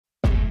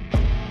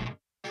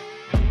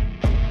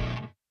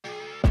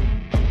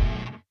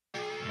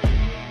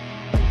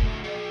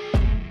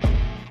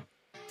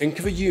Think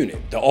of a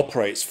unit that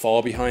operates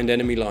far behind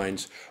enemy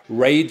lines,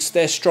 raids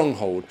their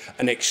stronghold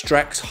and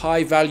extracts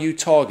high-value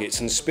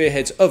targets and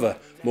spearheads other,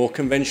 more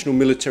conventional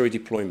military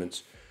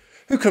deployments.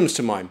 Who comes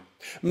to mind?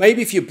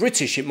 Maybe if you're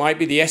British it might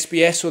be the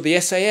SBS or the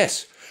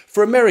SAS.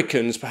 For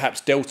Americans, perhaps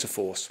Delta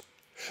Force.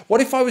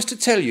 What if I was to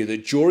tell you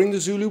that during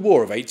the Zulu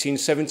War of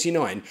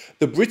 1879,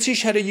 the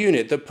British had a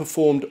unit that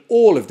performed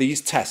all of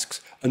these tasks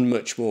and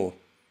much more?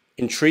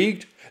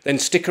 Intrigued? Then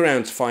stick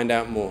around to find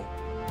out more.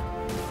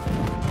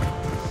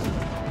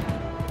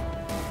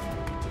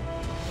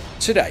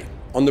 Today,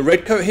 on the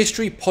Redcoat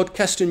History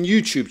podcast and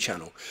YouTube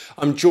channel,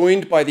 I'm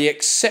joined by the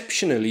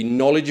exceptionally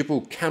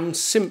knowledgeable Cam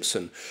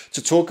Simpson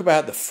to talk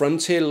about the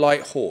Frontier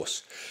Light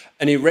Horse,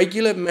 an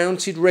irregular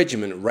mounted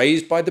regiment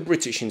raised by the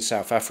British in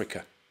South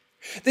Africa.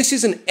 This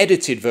is an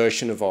edited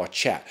version of our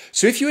chat,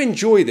 so if you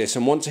enjoy this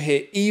and want to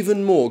hear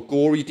even more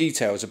gory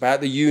details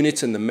about the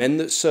unit and the men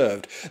that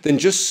served, then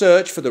just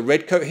search for the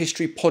Redcoat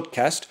History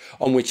podcast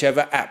on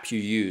whichever app you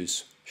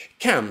use.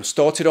 Cam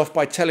started off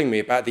by telling me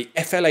about the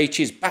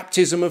FLH's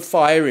baptism of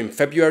fire in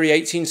February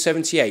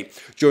 1878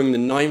 during the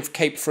 9th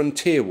Cape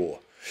Frontier War.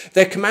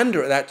 Their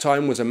commander at that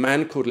time was a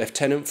man called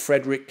Lieutenant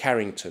Frederick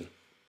Carrington.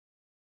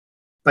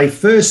 They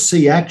first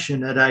see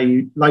action at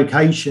a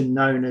location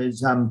known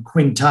as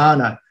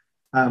Quintana,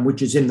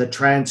 which is in the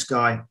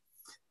Transkei.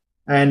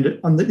 And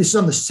this is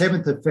on the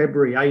 7th of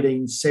February,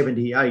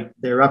 1878.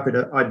 They're up at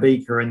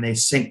Ibiza and they're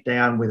sent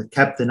down with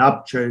Captain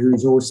Upcher,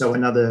 who's also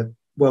another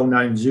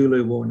well-known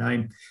Zulu War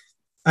name.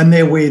 And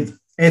they're with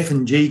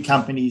F&G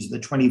companies, the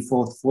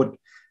 24th Foot.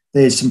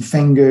 There's some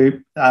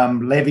Fengu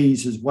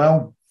levies as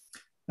well.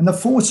 And the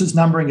force is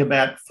numbering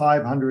about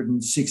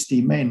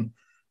 560 men.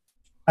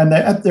 And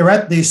they're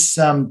at this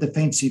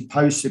defensive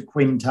post at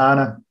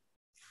Quintana,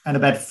 and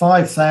about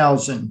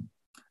 5,000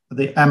 of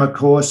the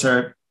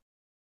Amacorsa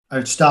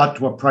start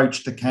to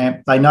approach the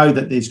camp. They know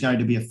that there's going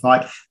to be a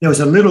fight. There was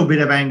a little bit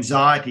of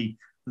anxiety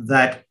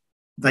that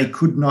they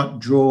could not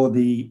draw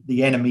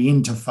the enemy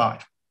into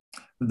fight,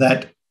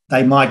 that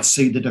they might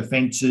see the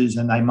defences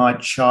and they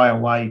might shy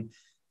away,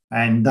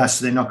 and thus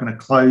they're not going to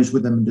close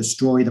with them and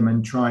destroy them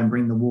and try and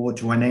bring the war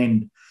to an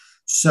end.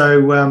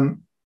 So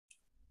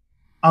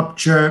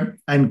Upcher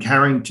and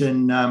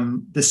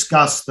Carrington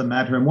discuss the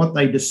matter, and what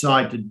they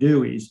decide to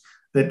do is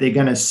that they're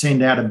going to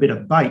send out a bit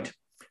of bait,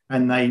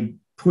 and they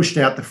pushed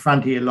out the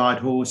Frontier Light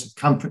Horse,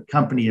 a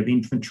company of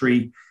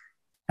infantry,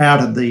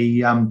 out of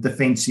the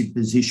defensive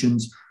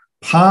positions,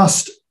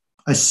 past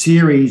a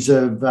series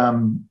of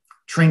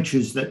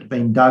trenches that had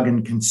been dug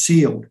and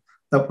concealed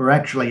that were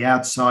actually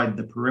outside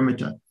the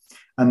perimeter.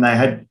 And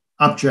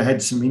Upcher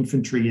had some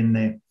infantry in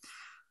there.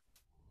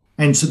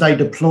 And so they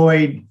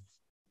deployed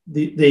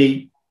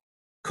the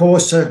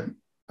Corsa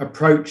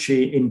approach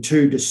in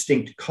two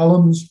distinct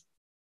columns,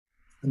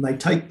 and they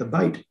take the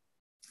bait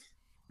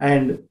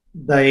and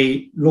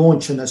they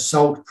launch an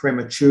assault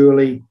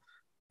prematurely,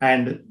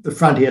 and the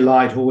Frontier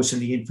Light Horse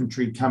and the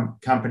infantry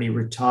company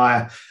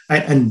retire,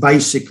 and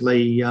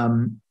basically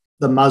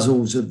the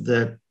muzzles of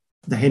the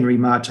Henry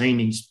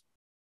Martinis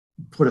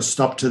put a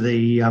stop to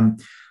the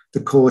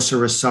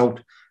Corsa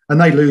assault,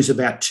 and they lose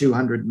about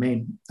 200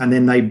 men, and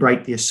then they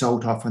break the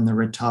assault off and they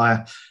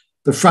retire.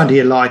 The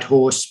Frontier Light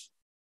Horse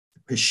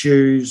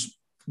pursues.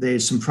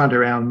 There's some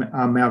Frontier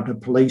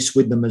Mounted Police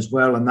with them as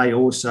well, and they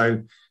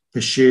also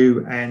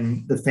pursue,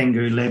 and the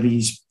Fengu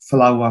levies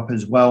follow up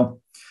as well.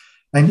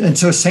 And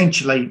so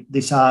essentially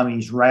this army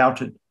is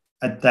routed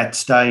at that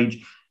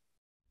stage.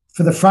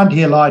 For the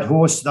Frontier Light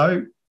Horse,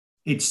 though,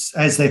 it's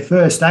as their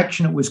first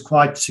action, it was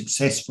quite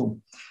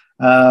successful.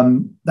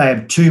 They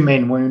have 2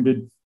 men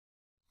wounded,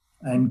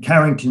 and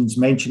Carrington's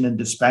mentioned in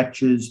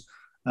dispatches,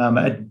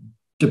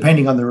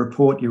 depending on the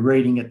report you're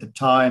reading at the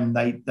time,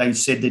 they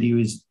said that he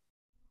was,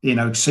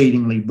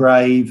 exceedingly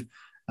brave.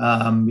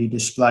 He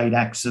displayed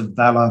acts of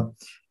valour,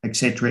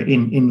 etc.,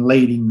 in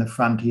leading the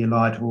Frontier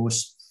Light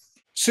Horse.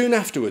 Soon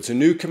afterwards, a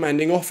new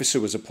commanding officer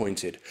was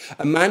appointed,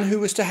 a man who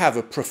was to have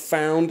a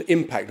profound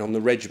impact on the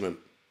regiment.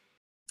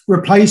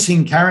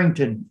 Replacing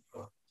Carrington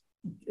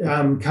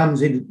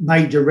comes in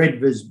Major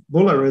Redvers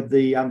Buller of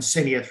the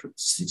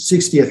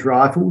 60th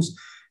Rifles,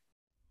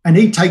 and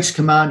he takes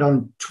command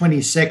on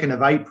 22nd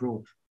of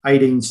April,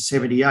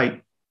 1878.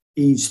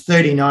 He's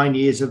 39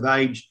 years of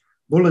age.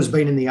 Buller's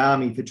been in the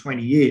army for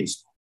 20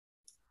 years.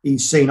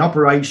 He's seen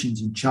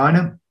operations in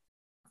China,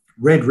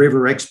 Red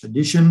River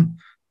Expedition,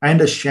 and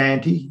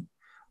Ashanti,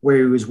 where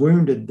he was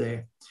wounded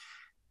there.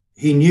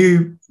 He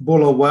knew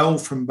Buller well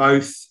from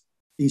both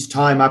his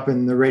time up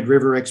in the Red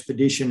River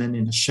Expedition and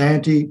in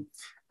Ashanti,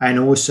 and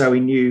also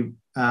he knew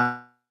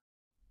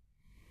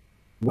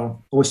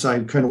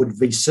also Colonel Wood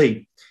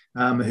VC,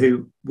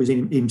 who was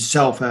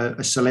himself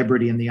a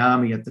celebrity in the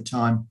army at the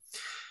time.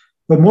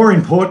 But more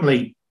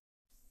importantly,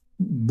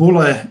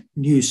 Buller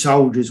knew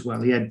soldiers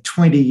well. He had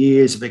 20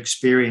 years of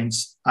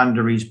experience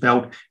under his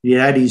belt. He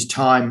had his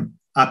time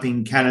up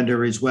in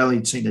Canada as well.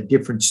 He'd seen a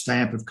different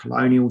stamp of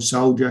colonial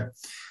soldier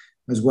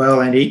as well.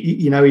 And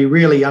he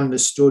really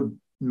understood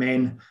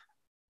men.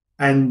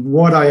 And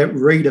what I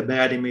read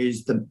about him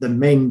is the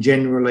men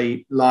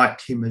generally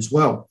liked him as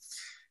well.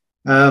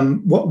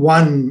 What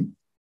one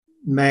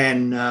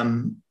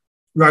man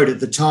wrote at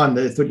the time,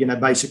 they thought,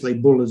 basically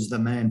Buller's the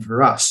man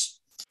for us.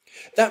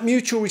 That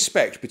mutual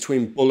respect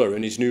between Buller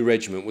and his new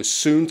regiment was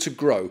soon to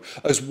grow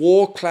as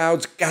war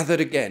clouds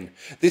gathered again.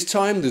 This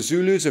time the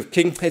Zulus of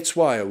King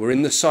Hetswaya were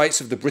in the sights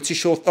of the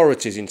British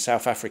authorities in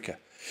South Africa.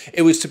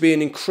 It was to be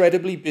an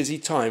incredibly busy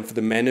time for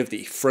the men of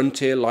the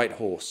Frontier Light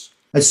Horse.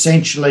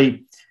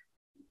 Essentially,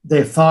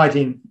 they're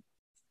fighting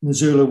the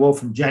Zulu War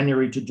from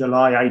January to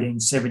July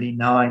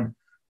 1879.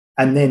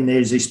 And then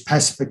there's this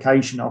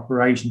pacification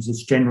operations,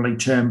 it's generally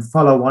termed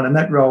follow on, and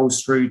that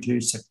rolls through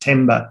to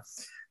September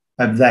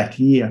of that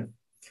year.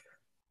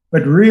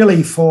 But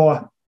really,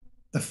 for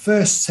the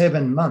first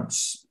 7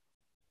 months,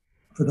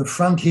 for the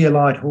Frontier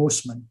Light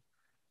Horsemen,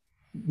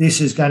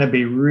 this is going to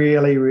be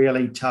really,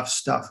 really tough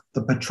stuff.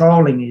 The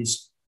patrolling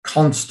is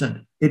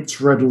constant. It's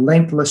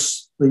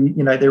relentlessly,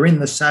 they're in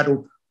the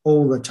saddle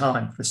all the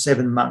time for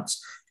 7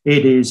 months.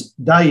 It is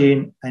day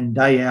in and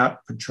day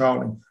out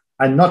patrolling,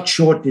 and not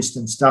short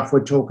distance stuff.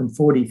 We're talking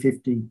 40,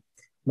 50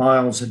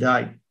 miles a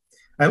day.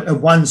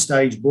 At one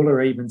stage,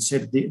 Buller even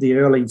said the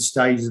early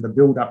stages of the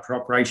build-up for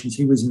operations,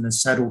 he was in the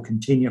saddle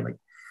continually.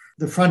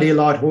 The Frontier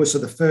Light Horse are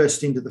the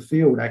first into the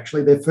field,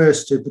 actually. They're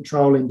first to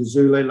patrol into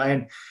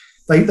Zululand.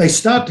 They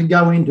start to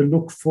go in to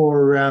look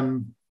for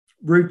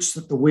routes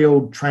that the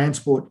wheeled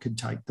transport could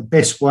take, the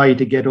best way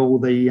to get all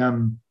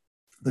the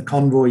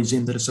convoys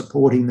in that are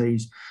supporting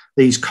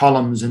these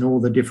columns and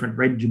all the different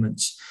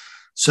regiments.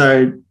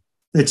 So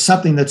it's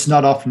something that's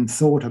not often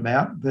thought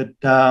about, but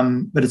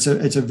it's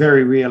a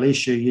very real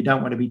issue. You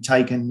don't want to be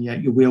taking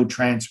your wheeled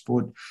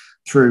transport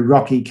through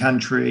rocky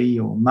country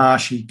or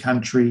marshy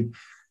country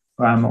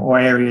or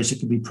areas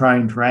that could be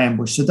prone for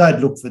ambush. So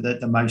they'd look for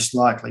the most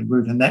likely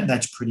route, and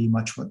that's pretty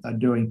much what they're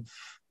doing.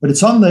 But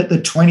it's on the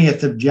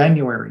 20th of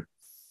January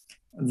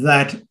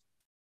that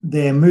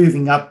they're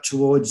moving up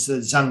towards the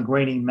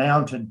Zungwini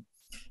Mountain,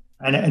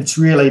 and it's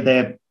really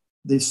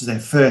this is their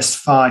first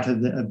fight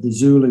of the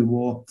Zulu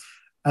War.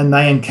 And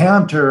they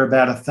encounter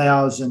about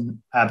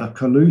 1,000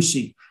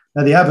 Abacalusi.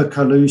 Now, the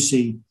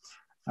Abacalusi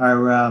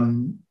are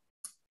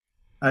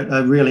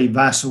really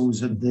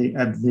vassals of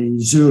the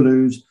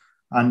Zulus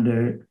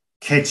under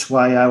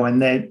Hetswaya,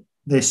 and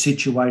they're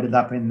situated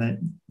up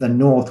in the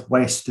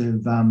northwest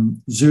of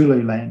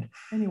Zululand.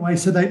 Anyway,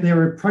 so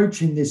they're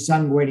approaching this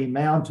Zungwini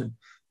Mountain,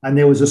 and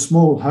there was a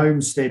small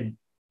homestead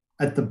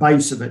at the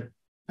base of it,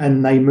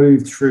 and they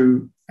moved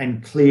through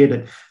and cleared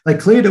it. They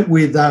cleared it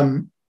with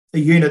a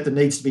unit that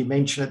needs to be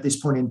mentioned at this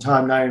point in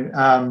time,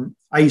 known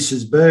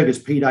Ace's Burgers,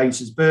 Pete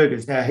Ace's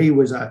Burgers. Now, he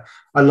was a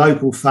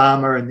local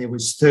farmer, and there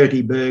was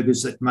 30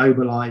 burgers that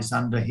mobilised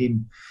under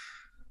him.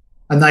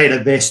 And they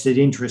had a vested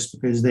interest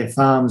because their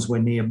farms were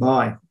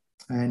nearby.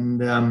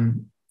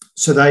 And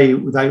so they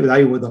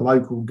were the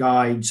local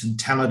guides and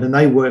talent, and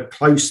they worked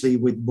closely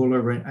with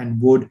Buller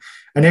and Wood.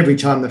 And every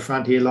time the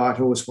Frontier Light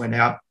Horse went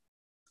out,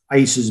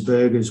 Ace's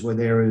Burgers were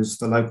there as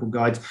the local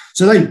guides.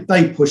 So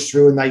they pushed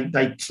through, and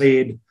they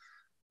cleared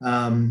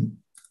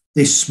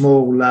this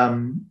small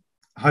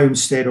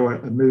homestead or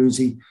a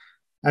muzi,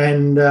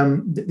 and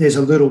there's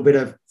a little bit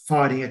of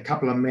fighting. A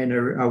couple of men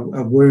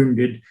are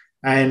wounded,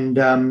 and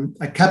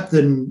a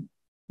captain,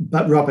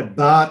 Robert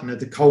Barton of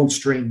the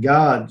Coldstream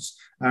Guards,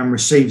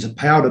 receives a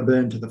powder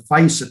burn to the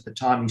face at the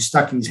time. He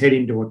stuck his head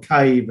into a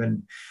cave,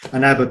 and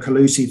an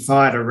Abacalusi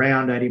fired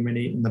around at him,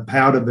 and the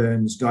powder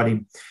burns got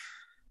him.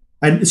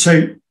 And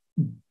so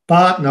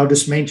Barton, I'll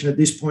just mention at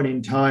this point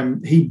in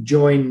time, he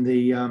joined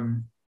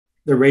the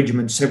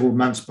regiment several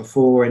months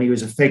before, and he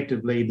was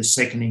effectively the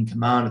second in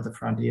command of the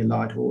Frontier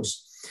Light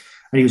Horse.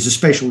 And he was a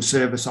special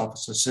service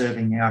officer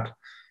serving out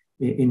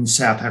in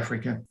South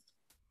Africa.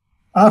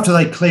 After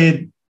they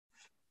cleared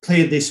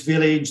this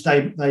village,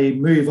 they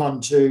move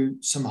on to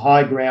some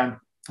high ground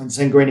on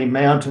Zungwini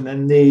Mountain,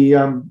 and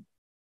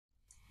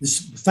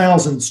this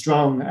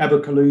 1,000-strong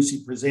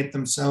Abacalusi present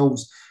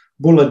themselves.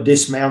 Buller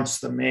dismounts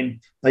the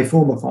men. They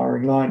form a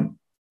firing line.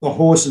 The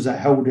horses are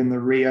held in the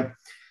rear,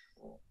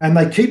 and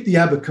they keep the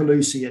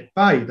Abacalusi at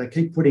bay. They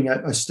keep putting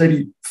a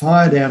steady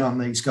fire down on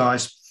these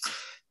guys.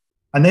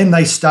 And then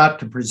they start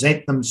to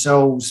present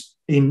themselves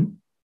in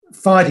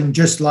fighting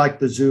just like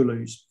the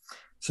Zulus.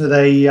 So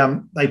they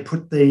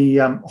put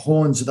the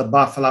horns of the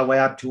buffalo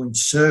out to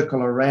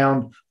encircle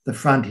around the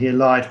Frontier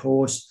Light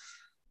Horse.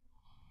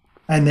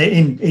 And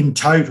in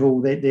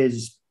total,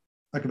 there's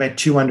like about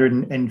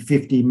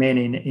 250 men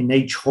in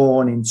each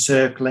horn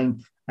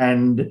encircling.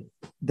 And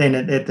then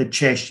at the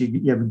chest,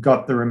 you've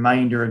got the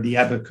remainder of the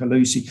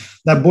Abacalusi.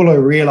 Now,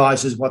 Buller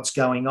realises what's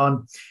going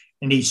on,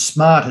 and he's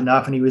smart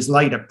enough, and he was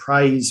later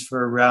praised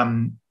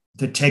for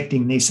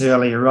detecting this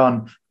earlier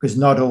on, because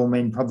not all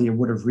men probably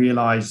would have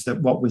realised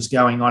that what was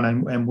going on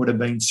and would have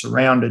been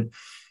surrounded.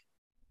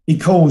 He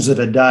calls it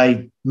a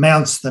day,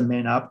 mounts the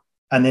men up,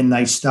 and then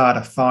they start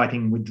a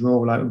fighting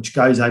withdrawal, which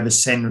goes over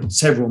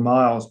several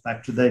miles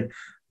back to the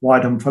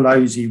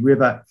Waitumfalosi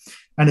River.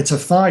 And it's a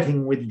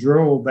fighting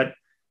withdrawal, but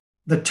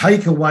the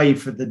takeaway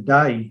for the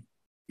day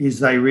is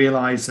they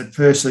realise that,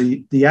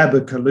 firstly, the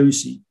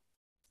Abacalusi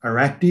are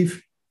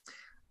active.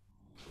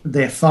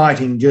 they're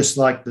fighting just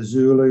like the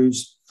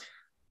Zulus,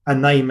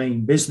 and they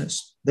mean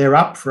business. They're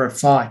up for a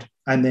fight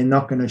and they're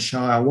not going to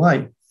shy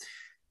away.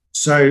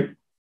 So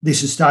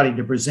this is starting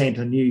to present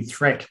a new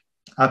threat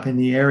up in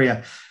the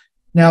area.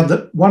 Now,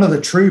 one of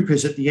the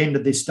troopers at the end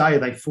of this day,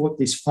 they fought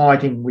this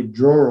fighting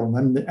withdrawal,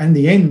 and in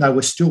the end, they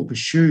were still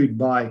pursued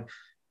by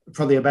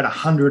probably about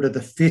 100 of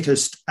the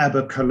fittest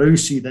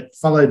Abacalusi that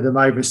followed them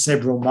over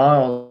several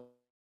miles.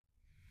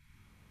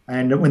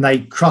 And when they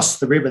crossed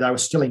the river, they were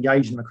still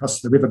engaging them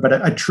across the river.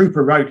 But a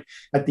trooper wrote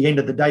at the end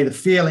of the day, the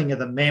feeling of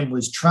the men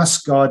was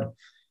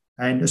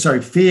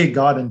fear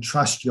God and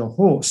trust your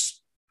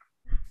horse.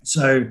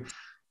 So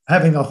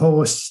having a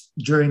horse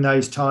during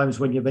those times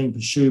when you're being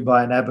pursued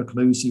by an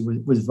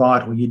Abacalusi was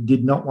vital. You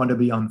did not want to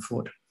be on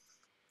foot.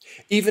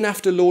 Even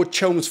after Lord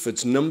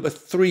Chelmsford's number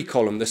 3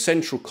 column, the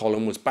central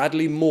column, was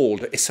badly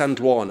mauled at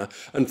Isandlwana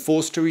and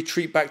forced to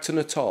retreat back to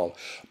Natal,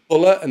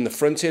 Buller and the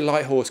Frontier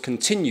Light Horse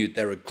continued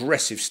their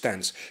aggressive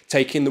stance,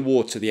 taking the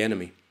war to the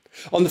enemy.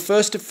 On the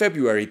 1st of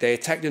February, they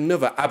attacked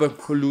another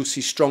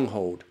Abacalusi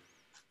stronghold.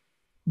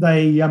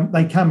 They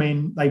come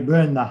in, they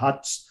burn the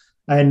huts,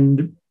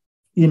 and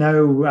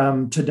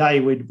today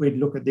we'd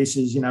look at this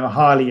as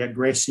highly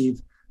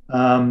aggressive.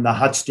 The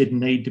huts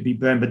didn't need to be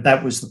burned, but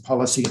that was the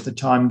policy at the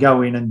time: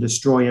 go in and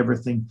destroy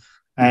everything,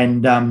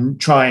 and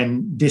try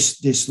and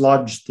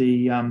dislodge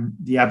the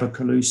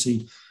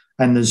Abacalusi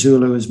and the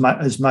Zulu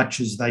as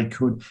much as they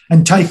could,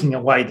 and taking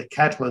away the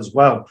cattle as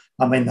well.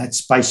 I mean,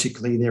 that's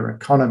basically their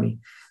economy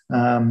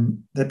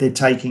that they're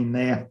taking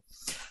there.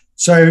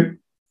 So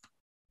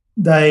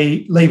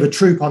they leave a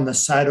troop on the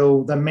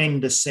saddle. The men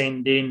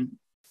descend in.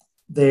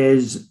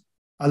 There's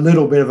a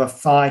little bit of a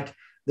fight.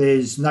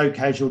 There's no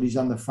casualties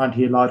on the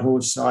Frontier Light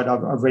Horse side.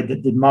 I've read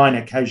that the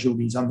minor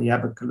casualties on the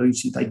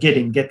Abacalusi. They get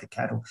in, get the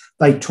cattle.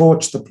 They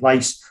torch the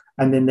place,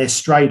 and then they're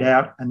straight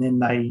out, and then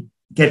they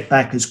get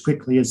back as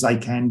quickly as they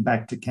can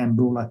back to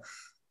Kambula.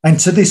 And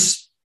so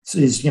this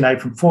is,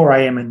 from 4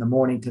 a.m. in the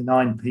morning to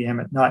 9 p.m.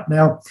 at night.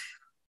 Now,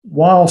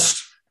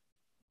 whilst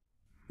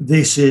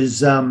this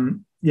is,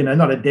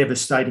 not a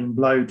devastating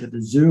blow to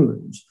the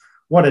Zulus,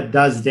 what it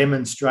does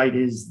demonstrate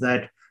is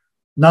that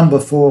number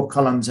 4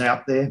 columns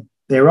out there,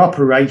 they're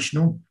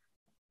operational.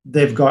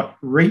 They've got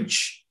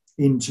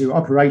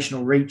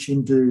operational reach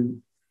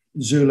into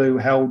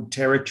Zulu-held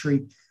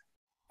territory,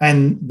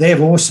 and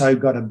they've also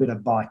got a bit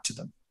of bite to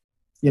them.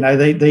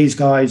 These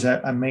guys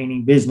are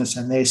meaning business,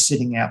 and they're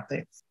sitting out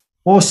there.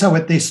 Also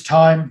at this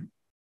time,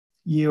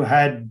 you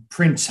had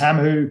Prince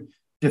Hamu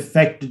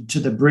defected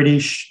to the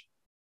British,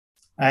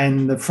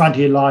 and the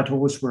Frontier Light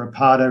Horse were a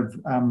part of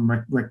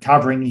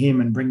recovering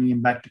him and bringing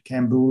him back to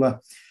Kambula.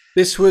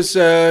 This was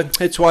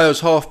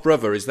Hetwayo's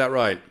half-brother, is that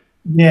right?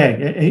 Yeah,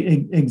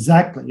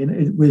 exactly. And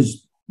it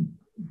was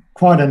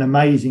quite an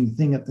amazing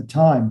thing at the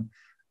time.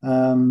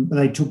 But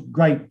they took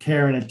great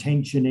care and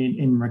attention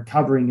in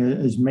recovering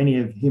as many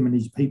of him and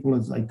his people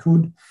as they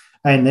could.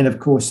 And then, of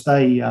course,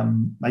 they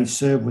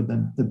served with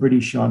the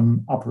British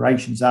on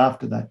operations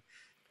after that.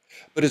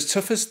 But as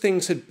tough as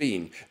things had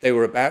been, they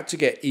were about to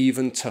get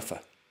even tougher.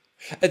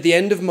 At the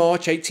end of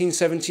March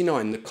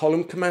 1879, the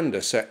column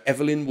commander, Sir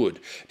Evelyn Wood,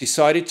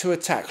 decided to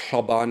attack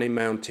Hlobane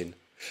Mountain,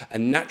 a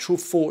natural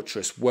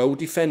fortress well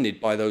defended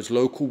by those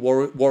local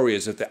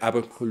warriors of the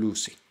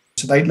Abacalusi.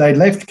 So they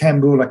left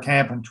Kambula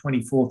camp on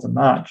 24th of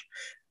March,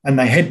 and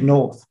they head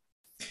north.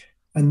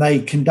 And they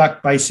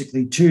conduct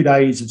basically 2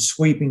 days of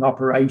sweeping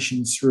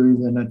operations through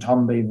the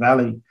Natombe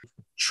Valley,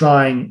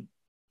 trying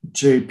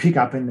to pick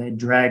up in their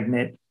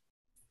dragnet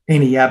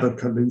any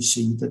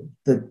Abacalusi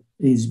that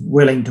is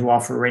willing to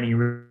offer any.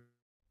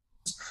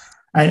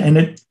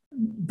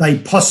 They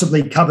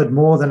possibly covered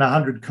more than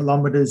 100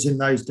 kilometres in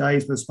those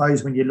days. But I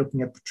suppose when you're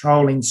looking at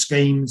patrolling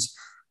schemes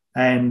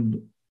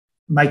and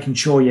making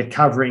sure you're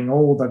covering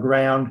all the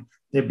ground,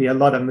 there'd be a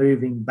lot of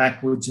moving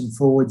backwards and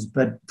forwards,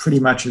 but pretty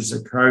much as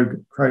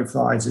the crow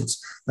flies,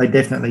 they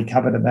definitely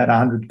covered about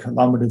 100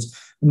 kilometres.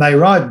 And they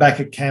arrived back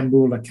at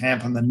Kambula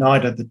camp on the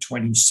night of the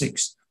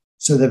 26th.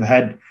 So they've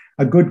had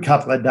a good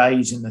couple of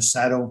days in the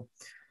saddle.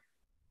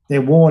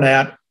 They're worn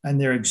out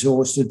and they're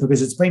exhausted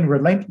because it's been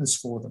relentless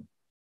for them.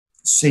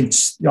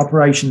 Since the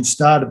operation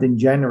started in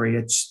January,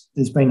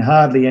 there's been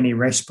hardly any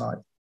respite.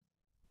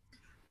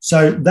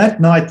 So that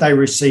night they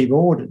receive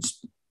orders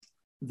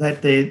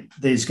that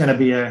there's going to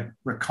be a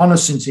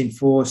reconnaissance in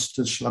force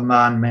to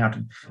Hlobane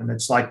Mountain. And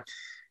it's like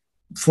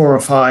 4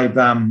 or 5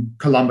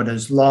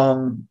 kilometres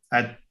long.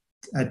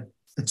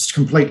 It's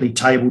completely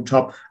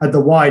tabletop. At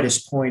the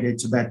widest point,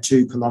 it's about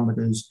 2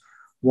 kilometres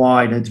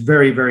wide. It's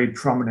very, very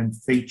prominent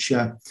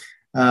feature.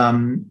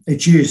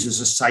 It's used as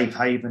a safe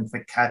haven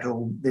for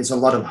cattle. There's a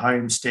lot of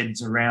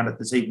homesteads around it.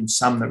 There's even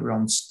some that were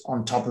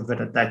on top of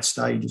it at that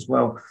stage as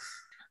well.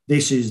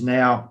 This is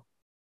now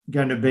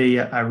going to be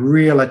a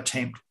real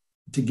attempt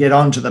to get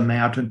onto the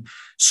mountain,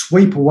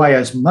 sweep away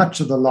as much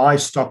of the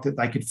livestock that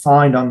they could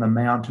find on the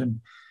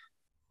mountain.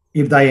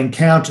 If they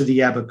encounter the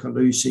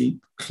Abacalusi,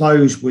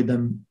 close with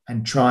them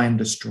and try and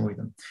destroy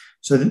them.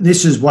 So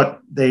this is what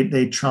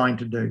they're trying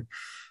to do.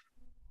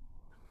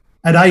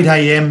 At 8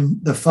 a.m.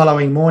 the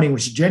following morning,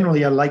 which is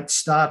generally a late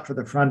start for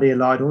the Frontier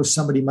Light Horse,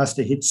 somebody must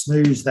have hit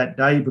snooze that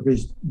day,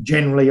 because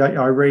generally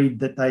I read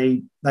that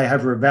they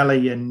have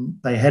reveille and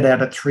they head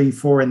out at 3,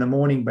 4 in the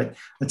morning, but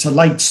it's a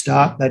late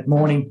start that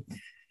morning.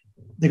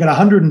 They've got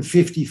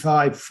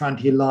 155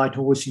 Frontier Light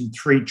Horse in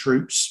 3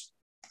 troops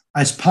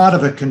as part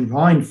of a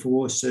combined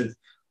force of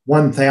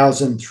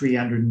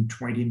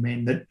 1,320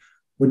 men that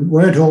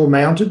weren't all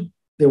mounted.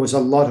 There was a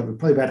lot of it,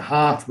 probably about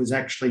half was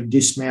actually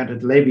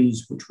dismounted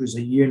levies, which was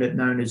a unit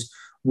known as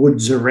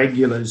Woods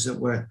Irregulars that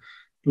were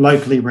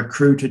locally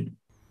recruited.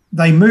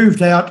 They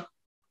moved out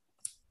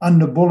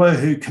under Buller,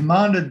 who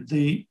commanded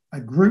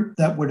a group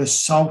that would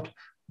assault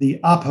the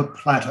upper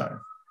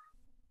plateau.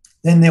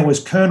 Then there was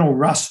Colonel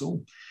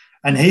Russell,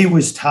 and he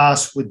was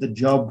tasked with the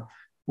job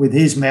with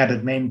his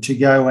mounted men to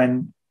go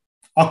and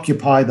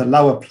occupy the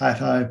lower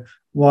plateau,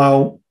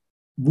 while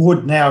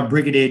Wood, now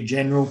Brigadier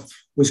General,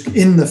 was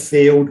in the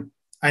field,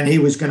 and he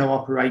was going to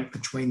operate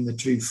between the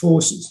 2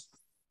 forces.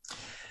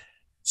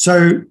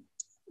 So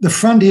the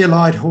Frontier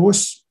Light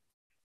Horse,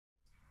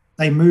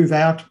 they move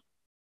out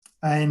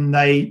and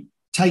they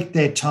take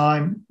their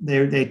time.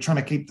 They're trying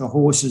to keep the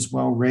horses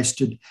well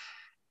rested.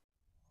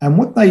 And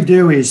what they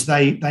do is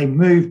they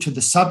move to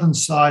the southern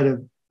side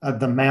of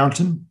the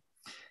mountain,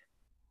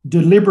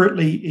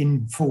 deliberately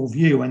in full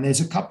view. And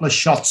there's a couple of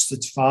shots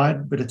that's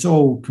fired, but it's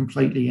all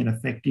completely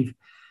ineffective.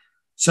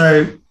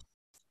 So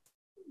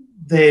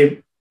they're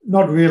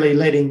not really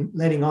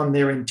letting on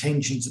their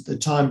intentions at the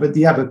time, but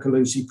the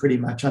Abergalusi pretty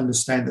much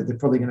understand that they're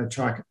probably going to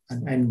try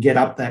and get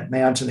up that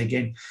mountain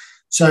again.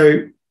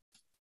 So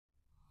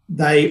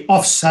they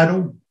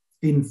off-saddle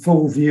in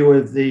full view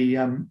of the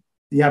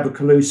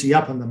Abergalusi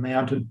up on the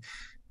mountain.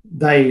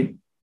 They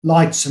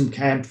light some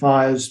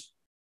campfires,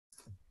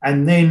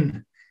 and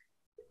then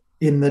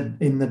in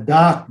the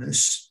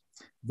darkness,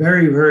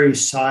 very, very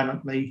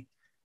silently,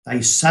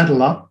 they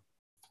saddle up,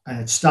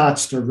 and it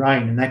starts to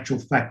rain. In actual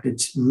fact,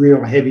 it's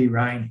real heavy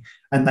rain,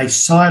 and they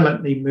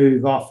silently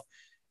move off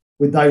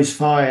with those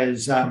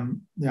fires,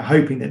 they're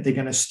hoping that they're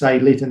going to stay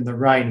lit in the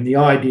rain. And the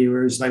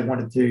idea is they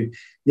wanted the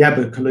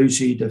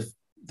Abergalusi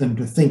them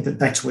to think that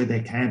that's where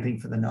they're camping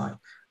for the night.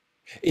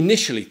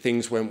 Initially,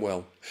 things went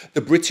well.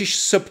 The British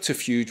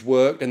subterfuge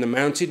worked, and the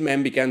mounted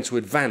men began to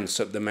advance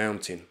up the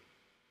mountain.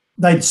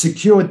 They'd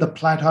secured the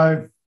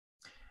plateau.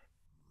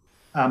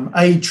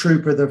 A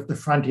troop of the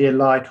Frontier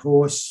Light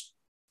Horse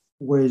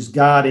was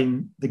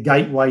guarding the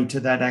gateway to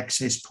that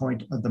access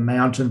point of the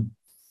mountain.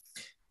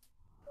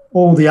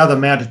 All the other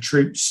mounted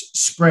troops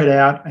spread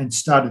out and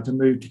started to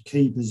move to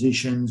key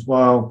positions,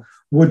 while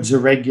Woods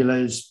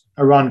Irregulars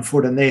are on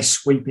foot and they're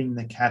sweeping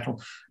the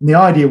cattle. And the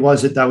idea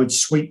was that they would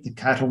sweep the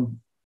cattle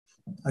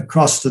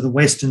across to the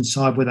western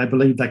side, where they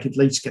believed they could at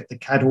least get the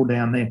cattle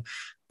down there.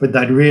 But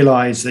they'd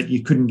realised that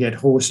you couldn't get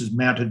horses,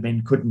 mounted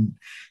men couldn't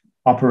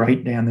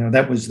operate down there.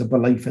 That was the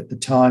belief at the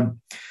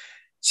time.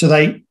 So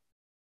they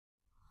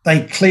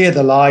clear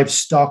the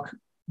livestock.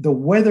 The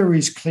weather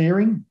is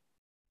clearing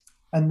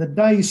and the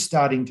day's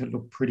starting to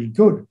look pretty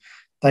good.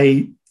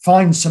 They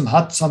find some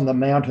huts on the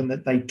mountain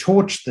that they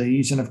torch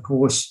these, and of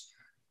course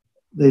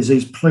there's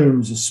these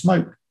plumes of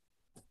smoke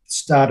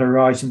start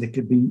arising that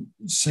could be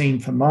seen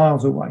for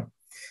miles away.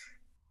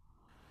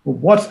 But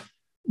what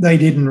they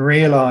didn't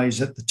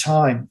realise at the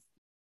time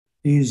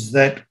is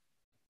that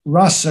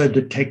Russo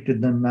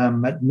detected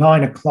them at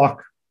 9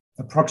 o'clock,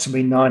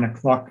 approximately 9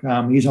 o'clock.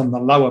 He's on the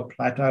lower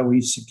plateau.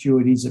 He's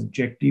secured his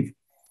objective.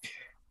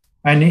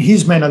 And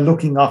his men are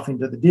looking off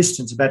into the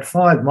distance. About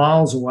 5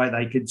 miles away,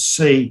 they could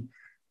see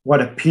what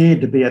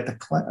appeared to be at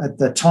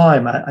the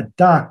time a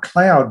dark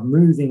cloud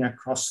moving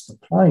across the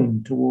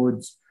plain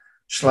towards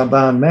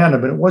Hlobane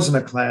Mountain, but it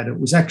wasn't a cloud. It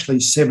was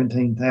actually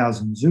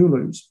 17,000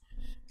 Zulus,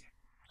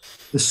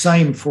 the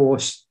same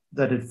force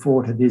that had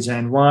fought at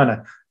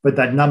Zungwini, but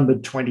that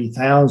numbered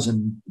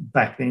 20,000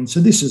 back then. So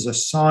this is a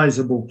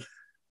sizable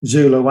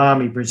Zulu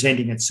army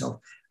presenting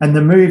itself. And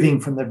they're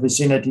moving from the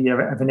vicinity of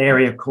an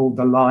area called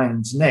the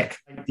Lion's Neck.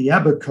 The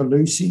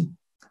Abergalusi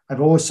have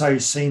also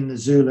seen the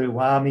Zulu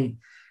army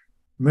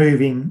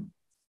moving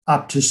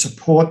up to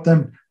support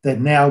them. They've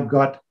now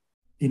got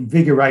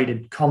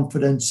invigorated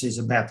confidence. There's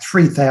about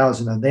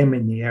 3,000 of them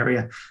in the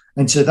area.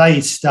 And so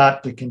they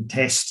start to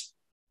contest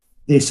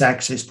this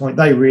access point.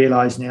 They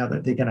realise now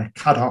that they're going to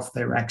cut off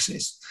their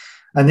access.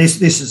 And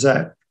this is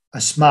a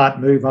smart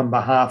move on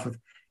behalf of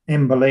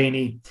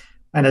Mbeleni.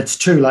 And it's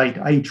too late.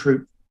 A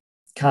troop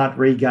can't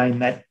regain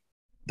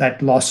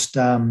that lost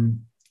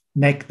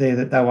neck there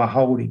that they were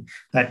holding,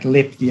 that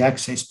lip, the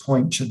access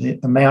point to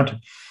the mountain.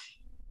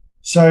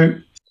 So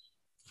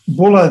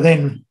Buller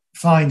then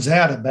finds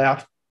out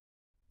about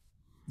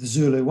the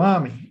Zulu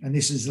army, and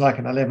this is like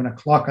at 11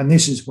 o'clock, and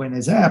this is when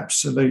there's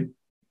absolute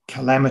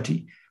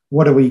calamity.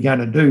 What are we going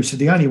to do? So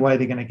the only way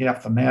they're going to get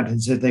up the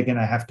mountains is they're going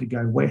to have to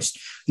go west.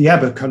 The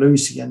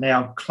Abergalusi are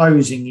now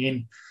closing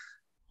in,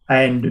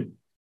 and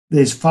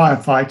there's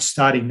firefights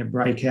starting to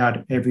break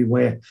out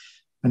everywhere.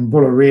 And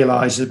Buller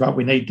realises, but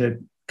we need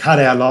to cut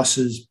our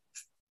losses,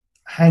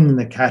 hang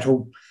the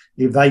cattle.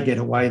 If they get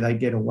away, they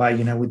get away,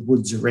 with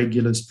Woods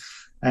Irregulars.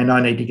 and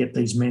I need to get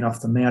these men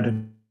off the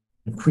mountain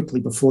quickly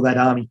before that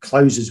army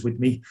closes with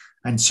me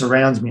and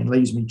surrounds me and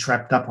leaves me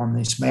trapped up on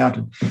this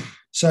mountain.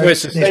 So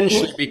it's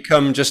essentially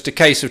become just a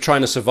case of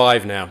trying to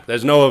survive now.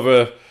 There's no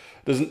other,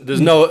 there's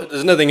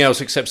nothing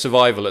else except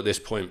survival at this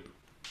point.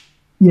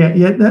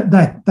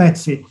 Yeah,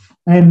 that's it.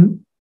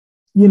 And,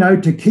 you know,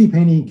 to keep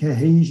any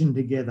cohesion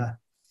together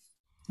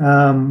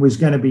was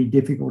going to be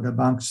difficult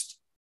amongst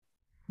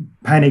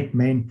panicked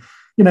men.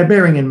 You know,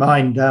 bearing in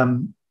mind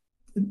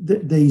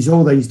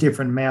all these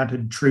different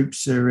mounted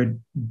troops are at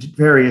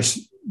various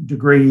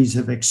degrees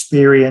of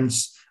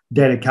experience,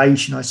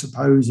 dedication, I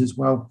suppose, as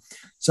well.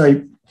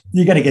 So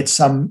you're going to get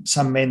some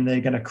men,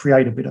 they're going to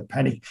create a bit of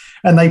panic.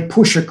 And they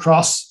push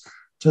across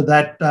to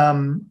that,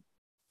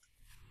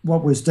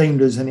 what was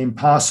deemed as an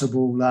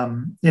impassable,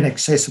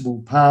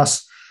 inaccessible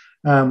pass,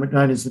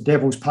 known as the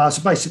Devil's Pass.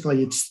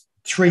 Basically, it's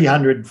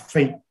 300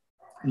 feet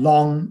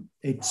long.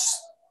 It's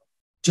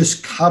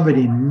just covered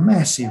in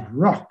massive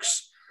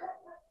rocks.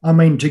 I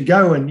mean, to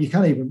go and you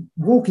can't even,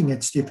 walking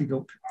it's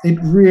difficult. It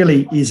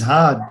really is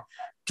hard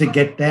to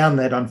get down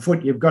that on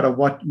foot. You've got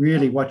to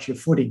really watch your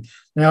footing.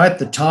 Now, at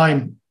the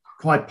time,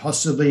 quite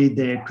possibly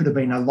there could have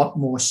been a lot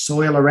more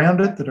soil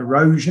around it, that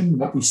erosion,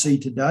 what we see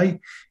today.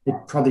 It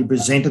probably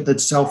presented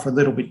itself a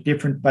little bit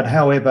different, but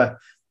however,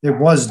 it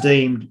was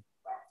deemed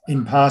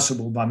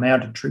impassable by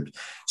mounted troops.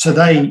 So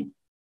they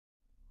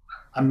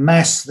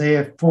amass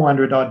there,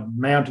 400 odd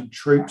mounted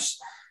troops.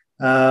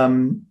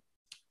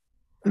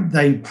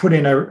 They put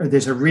in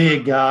there's a rear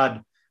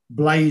guard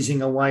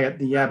blazing away at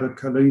the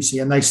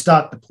Abercalusi, and they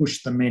start to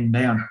push the men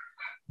down.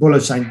 Buller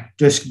saying,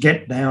 just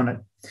get down it.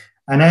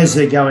 And as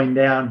they're going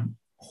down,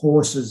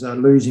 horses are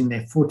losing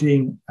their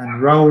footing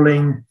and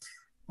rolling.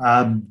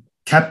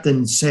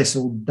 Captain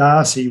Cecil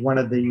Darcy, one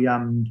of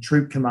the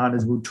troop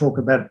commanders, we'll talk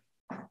about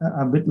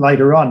a bit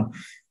later on,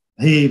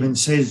 he even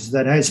says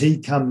that as he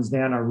comes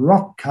down, a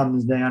rock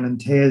comes down and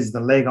tears the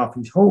leg off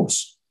his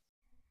horse.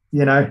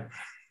 You know,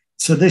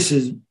 so this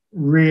is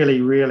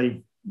really,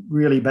 really,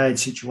 really bad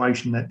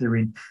situation that they're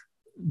in.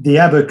 The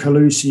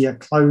Abercalusi are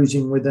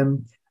closing with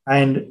them,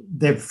 and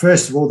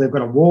first of all, they've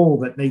got a wall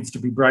that needs to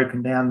be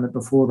broken down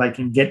before they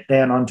can get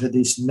down onto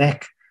this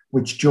neck,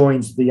 which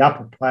joins the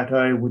upper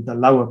plateau with the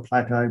lower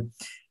plateau.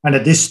 And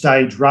at this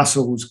stage,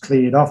 Russell's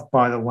cleared off,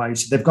 by the way,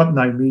 so they've got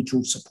no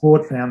mutual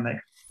support down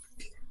there.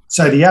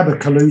 So the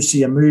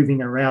Abercalusi are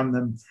moving around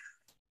them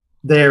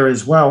there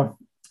as well.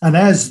 And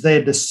as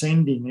they're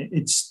descending,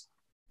 it's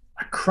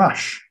a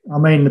crush. I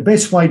mean, the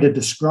best way to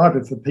describe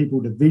it for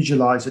people to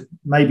visualize it,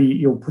 maybe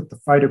you'll put the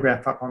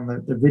photograph up on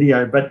the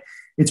video, but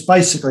it's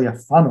basically a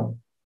funnel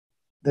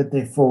that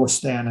they're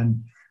forced down,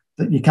 and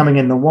that you're coming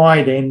in the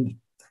wide end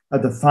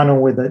of the funnel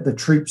where the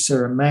troops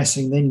are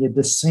amassing. Then you're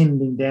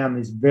descending down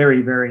this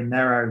very, very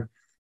narrow,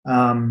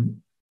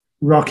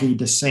 rocky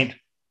descent.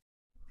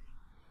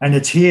 And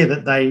it's here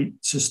that they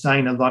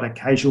sustain a lot of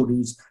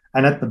casualties.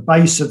 And at the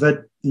base of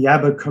it, the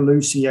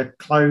Abercalusi are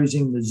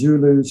closing, the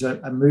Zulus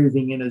are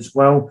moving in as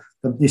well,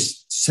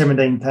 this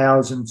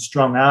 17,000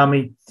 strong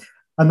army.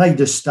 And they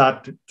just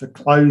start to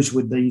close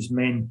with these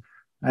men.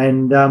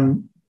 And,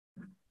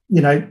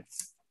 you know,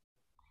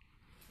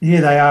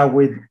 here they are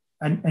with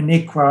an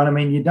Ikwa. I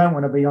mean, you don't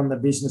want to be on the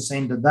business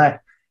end of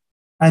that.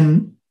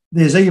 And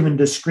there's even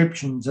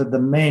descriptions of the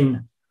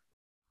men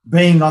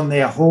being on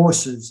their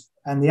horses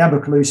and the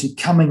Abercalusi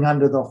coming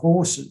under the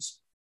horses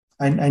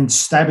and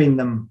stabbing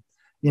them,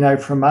 you know,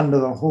 from under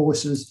the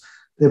horses.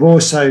 They've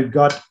also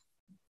got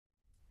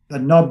the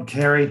knob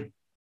carry,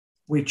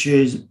 which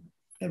is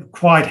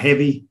quite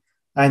heavy,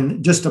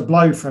 and just a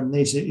blow from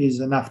this is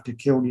enough to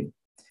kill you.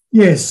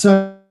 Yes,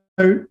 so,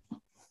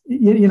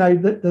 you know,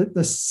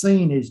 the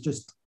scene is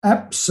just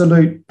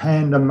absolute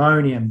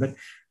pandemonium,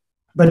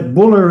 but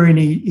Buller, in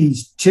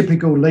his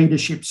typical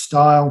leadership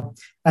style,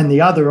 and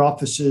the other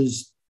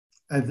officers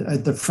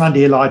at the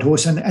Frontier Light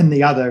Horse and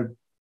the other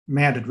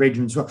mounted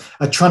regiments as well,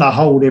 are trying to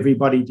hold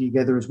everybody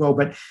together as well.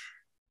 But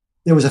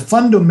there was a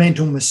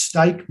fundamental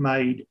mistake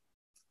made,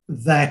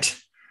 that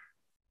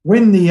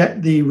when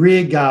the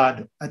rear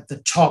guard at the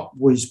top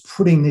was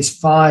putting this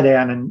fire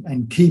down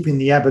and keeping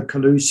the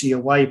Abercalusi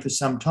away for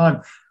some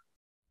time,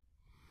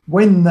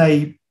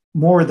 when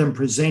more of them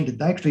presented,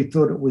 they actually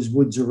thought it was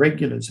Wood's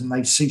irregulars and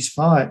they ceased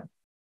fire.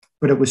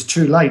 But it was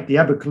too late. The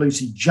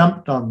Abercalusi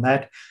jumped on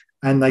that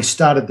and they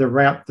started to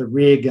rout the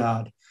rear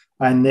guard.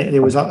 And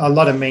there was a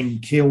lot of men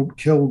killed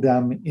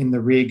in the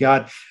rear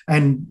guard.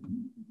 And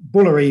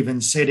Buller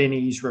even said in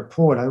his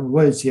report,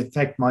 words to the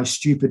effect, my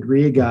stupid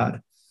rear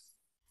guard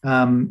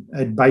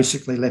had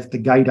basically left the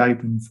gate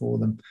open for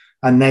them.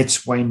 And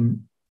that's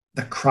when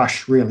the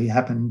crush really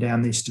happened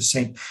down this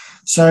descent.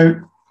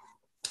 So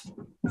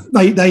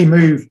they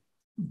move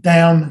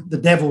down the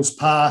Devil's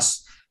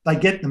Pass. They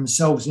get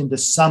themselves into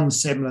some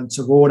semblance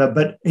of order,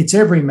 but it's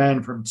every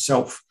man for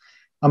himself.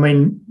 I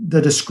mean,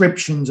 the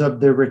descriptions of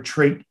the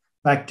retreat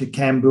back to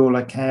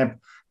Kambula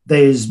camp,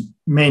 there's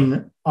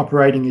men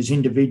operating as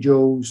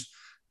individuals,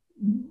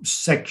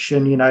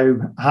 section, you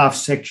know, half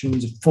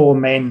sections, 4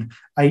 men,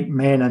 8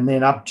 men, and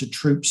then up to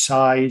troop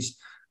size.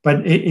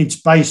 But it's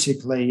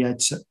basically,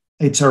 it's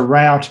It's a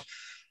rout,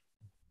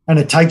 and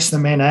it takes the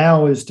men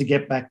hours to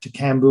get back to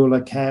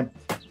Kambula camp.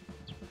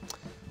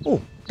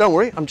 Oh, don't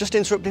worry, I'm just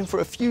interrupting for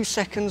a few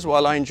seconds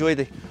while I enjoy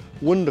the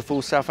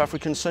wonderful South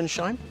African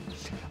sunshine.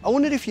 I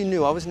wondered if you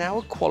knew I was now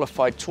a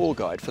qualified tour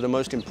guide for the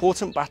most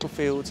important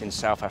battlefields in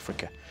South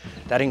Africa.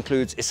 That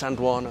includes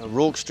Isandlwana,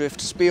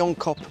 Rorke's-Drift,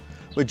 Spionkop,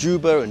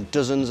 Majuba and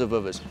dozens of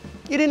others.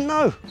 You didn't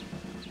know?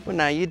 Well,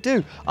 now you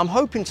do. I'm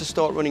hoping to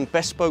start running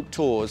bespoke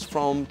tours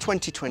from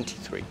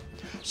 2023.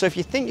 So if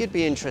you think you'd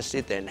be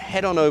interested, then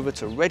head on over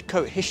to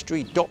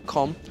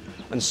redcoathistory.com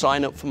and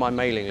sign up for my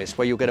mailing list,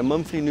 where you'll get a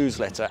monthly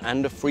newsletter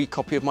and a free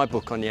copy of my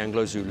book on the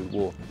Anglo-Zulu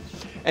War.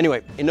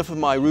 Anyway, enough of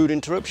my rude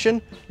interruption.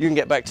 You can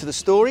get back to the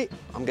story.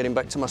 I'm getting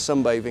back to my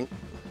sunbathing.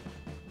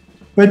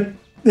 But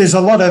there's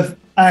a lot of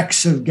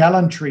acts of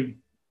gallantry.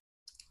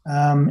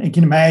 You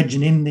can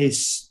imagine in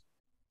this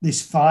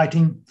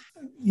fighting.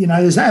 You know,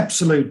 there's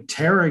absolute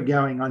terror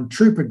going on.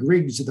 Trooper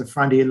Griggs of the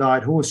Frontier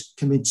Light Horse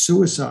commits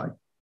suicide.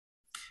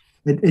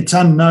 It's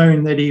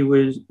unknown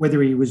that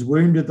whether he was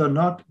wounded or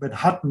not, but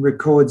Hutton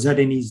records that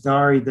in his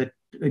diary that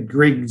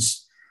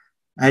Griggs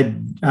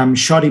had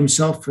shot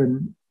himself,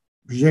 and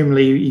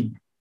presumably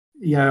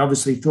he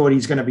obviously thought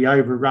he's going to be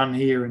overrun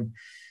here and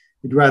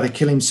he'd rather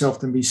kill himself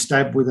than be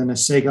stabbed with an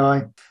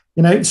assegai.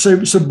 You know,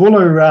 so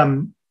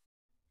Buller,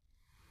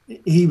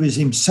 he was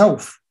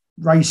himself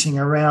racing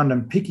around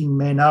and picking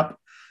men up,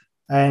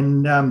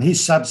 and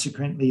he's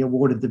subsequently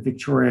awarded the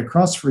Victoria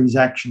Cross for his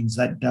actions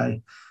that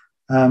day.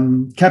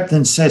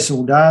 Captain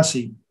Cecil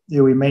Darcy,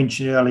 who we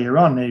mentioned earlier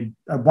on,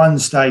 at one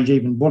stage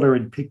even Buller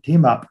had picked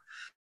him up.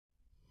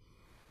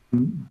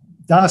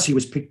 Darcy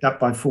was picked up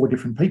by 4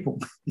 different people.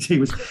 He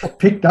was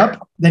picked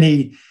up,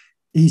 then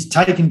he's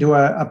taken to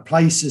a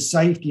place of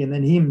safety, and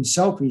then he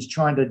himself, he's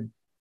trying to,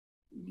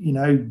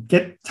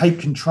 take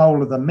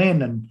control of the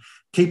men and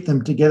keep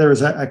them together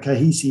as a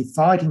cohesive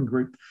fighting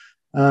group.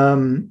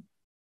 And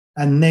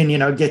then,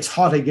 it gets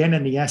hot again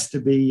and he has to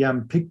be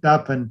picked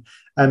up and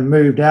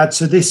moved out.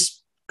 So this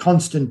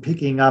constant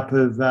picking up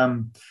of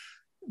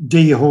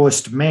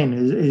dehorsed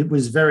men, it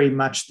was very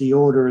much the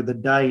order of the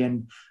day.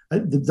 And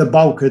the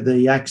bulk of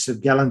the acts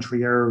of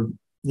gallantry are,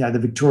 the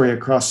Victoria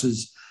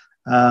Crosses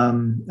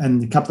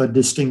and a couple of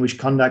Distinguished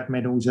Conduct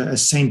Medals are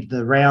centred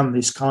around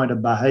this kind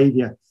of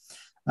behaviour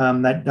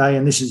that day.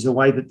 And this is the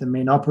way that the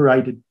men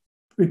operated.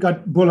 We've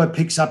got Buller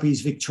picks up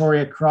his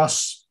Victoria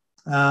Cross.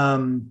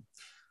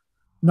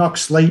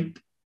 Knox Leet,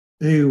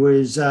 who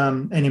was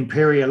an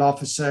Imperial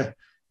officer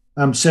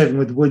serving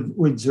with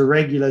Wood's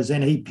Irregulars,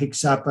 and he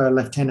picks up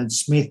Lieutenant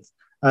Smith,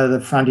 the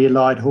Frontier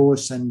Light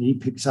Horse, and he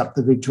picks up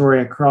the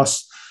Victoria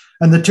Cross.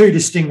 And the 2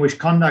 Distinguished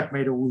Conduct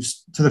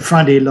Medals to the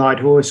Frontier Light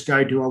Horse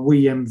go to a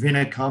William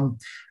Vinicom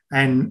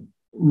and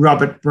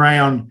Robert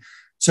Brown.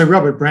 So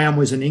Robert Brown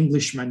was an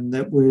Englishman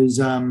that was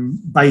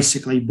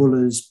basically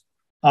Buller's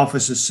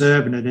officer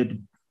servant. It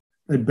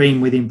had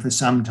been with him for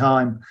some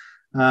time.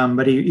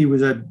 But he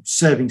was a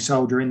serving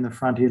soldier in the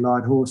Frontier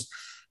Light Horse.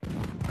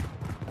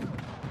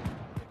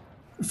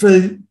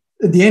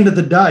 At the end of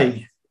the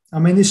day, I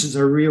mean, this is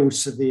a real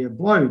severe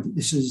blow.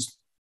 This is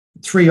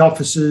 3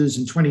 officers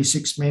and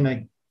 26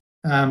 men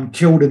are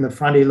killed in the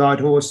Frontier Light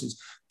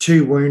Horses,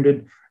 2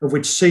 wounded, of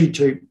which C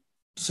Troop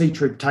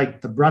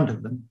take the brunt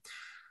of them.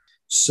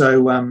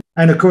 So,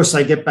 and of course,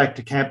 they get back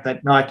to camp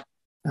that night.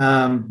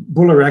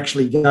 Buller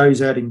actually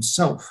goes out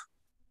himself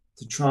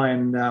to try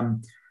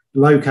and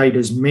locate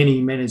as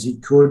many men as he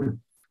could.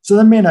 So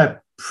the men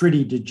are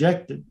pretty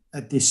dejected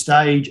at this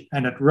stage,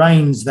 and it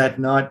rains that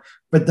night,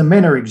 but the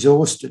men are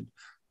exhausted.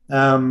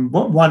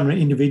 One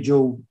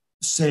individual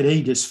said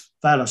he just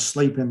fell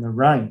asleep in the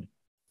rain.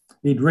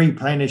 He'd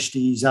replenished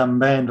his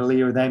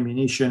bandolier with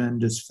ammunition and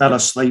just fell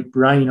asleep,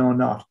 rain or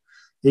not.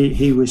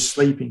 He was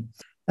sleeping.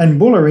 And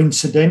Buller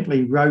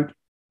incidentally wrote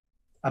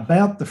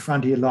about the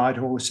Frontier Light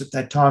Horse at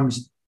that time,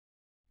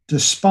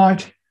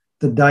 despite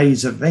the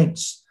day's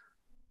events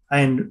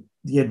and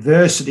the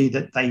adversity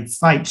that they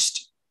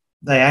faced,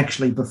 they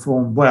actually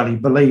performed well.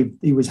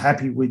 He was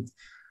happy with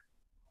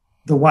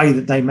the way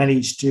that they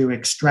managed to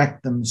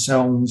extract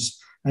themselves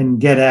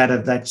and get out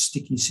of that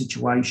sticky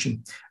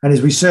situation. And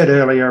as we said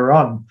earlier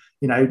on,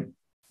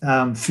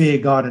 fear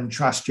God and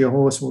trust your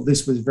horse. Well,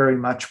 this was very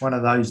much one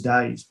of those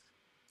days.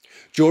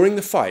 During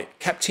the fight,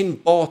 Captain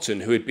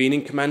Barton, who had been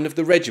in command of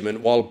the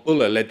regiment while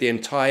Buller led the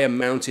entire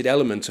mounted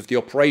element of the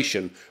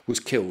operation, was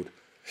killed.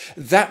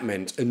 That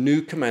meant a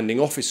new commanding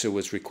officer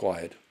was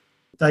required.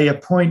 They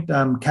appoint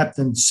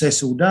Captain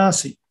Cecil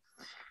Darcy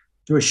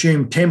to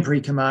assume temporary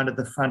command of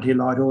the Frontier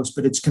Light Horse,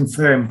 but it's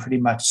confirmed pretty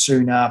much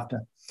soon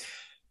after.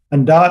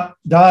 And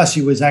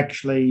Darcy was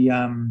actually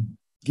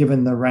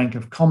given the rank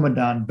of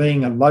Commandant,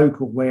 being a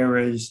local,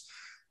 whereas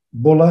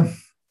Buller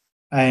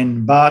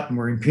and Barton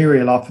were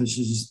Imperial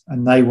officers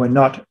and they were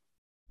not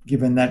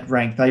given that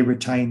rank. They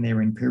retained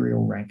their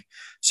Imperial rank.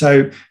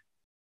 So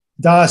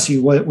Darcy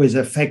was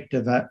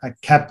effective a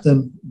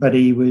captain, but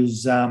he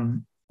was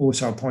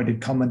also appointed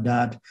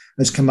Commandant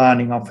as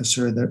commanding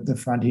officer of the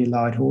Frontier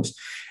Light Horse.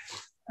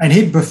 And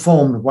he'd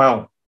performed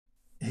well.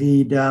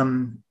 He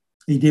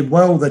did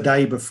well the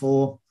day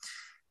before.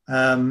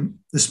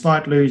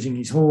 despite losing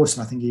his horse,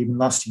 and I think he even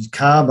lost his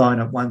carbine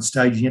at one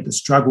stage. He had to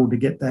struggle to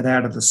get that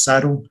out of the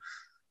saddle.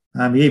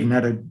 He even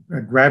had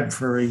a grab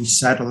for his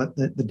saddle at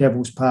the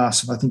Devil's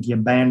Pass, and I think he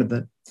abandoned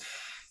it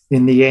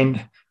in the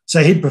end.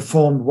 So he'd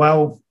performed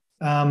well.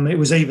 It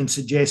was even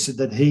suggested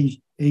that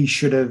he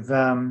should have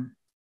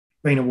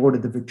been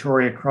awarded the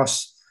Victoria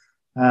Cross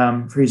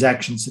for his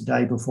actions the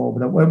day before,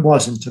 but it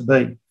wasn't to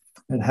be.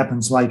 It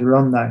happens later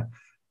on, though.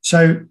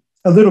 So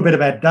a little bit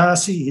about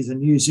Darcy. He's a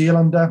New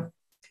Zealander.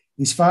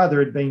 His father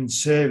had been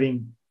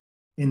serving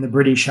in the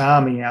British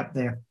Army out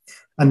there,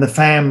 and the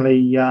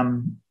family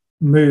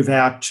move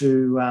out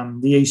to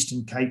the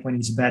Eastern Cape when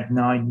he's about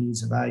 9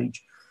 years of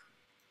age.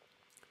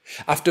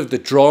 After the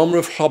drama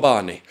of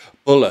Hlobane,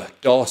 Buller,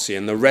 Darcy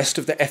and the rest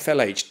of the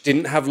FLH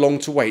didn't have long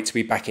to wait to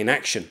be back in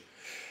action.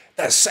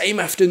 That same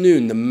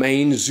afternoon, the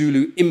main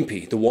Zulu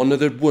impi, the one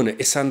that had won at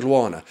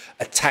Isandlwana,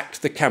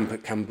 attacked the camp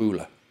at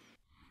Kambula.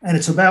 And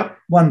it's about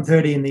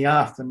 1:30 in the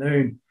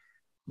afternoon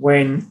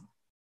when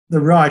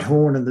the right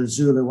horn of the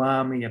Zulu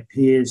army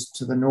appears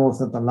to the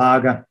north of the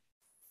laager.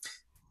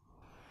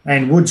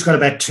 And Wood's got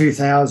about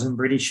 2,000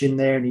 British in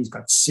there, and he's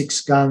got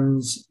 6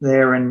 guns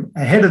there. And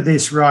ahead of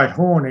this right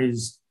horn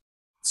is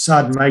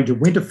Sergeant Major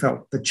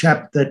Winterfeld, the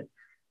chap that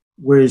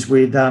was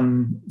with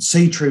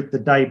C Troop the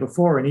day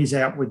before, and he's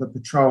out with the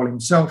patrol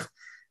himself.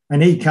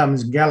 And he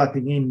comes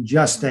galloping in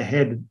just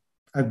ahead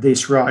of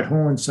this right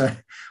horn. So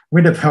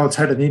Winterfeld's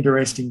had an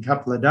interesting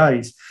couple of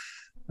days.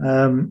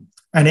 And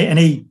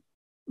he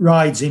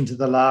rides into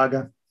the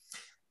laager,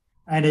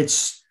 and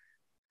it's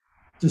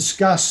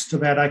discussed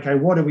about, okay,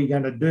 what are we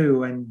going to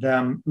do?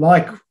 And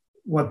like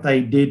what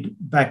they did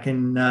back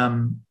in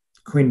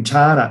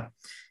Quintana,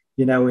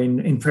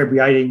 in February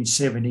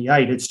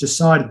 1878, it's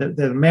decided that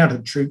the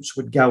mounted troops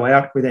would go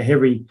out with a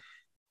heavy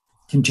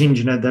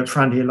contingent of the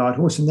Frontier Light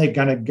Horse, and they're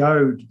going to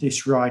go to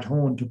this right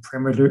horn to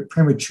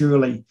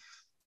prematurely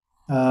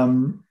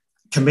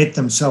commit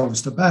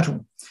themselves to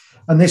battle.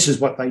 And this is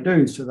what they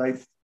do. So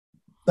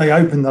they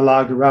open the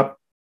laager up,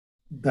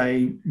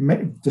 they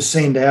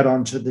descend out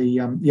onto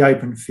the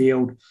open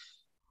field,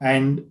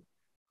 and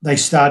they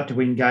start to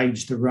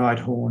engage the right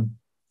horn.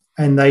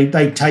 And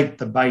they take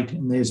the bait,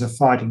 and there's a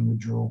fighting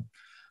withdrawal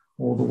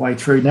all the way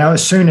through. Now,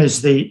 as soon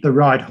as the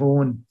right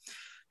horn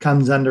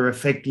comes under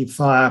effective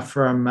fire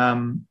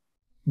from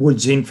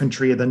Wood's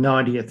infantry of the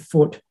 90th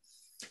Foot,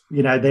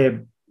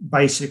 they're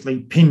basically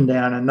pinned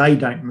down, and they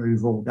don't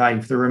move all day.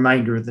 For the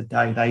remainder of the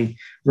day, they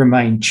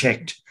remain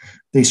checked,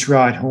 this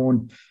right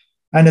horn.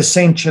 And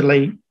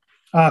essentially,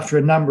 after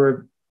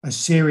a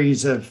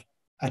series of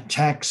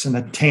attacks and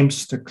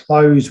attempts to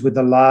close with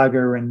the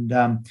laager, and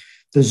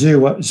the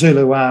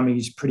Zulu army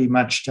is pretty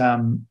much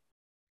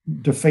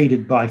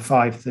defeated by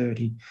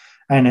 5:30,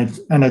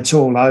 and it's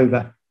all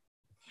over.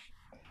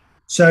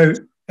 So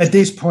at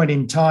this point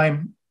in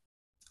time,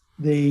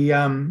 the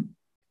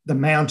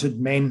mounted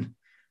men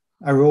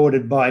are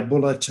ordered by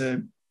Buller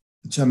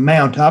to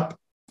mount up,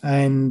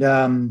 and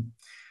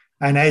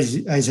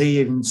as he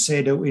even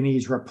said in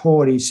his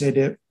report, he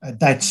said at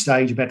that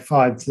stage, about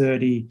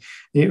 5:30,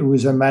 it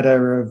was a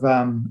matter of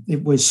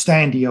it was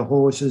stand to your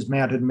horses,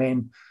 mounted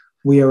men,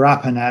 we are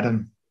up and at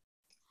them.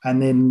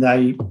 And then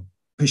they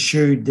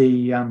pursued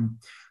the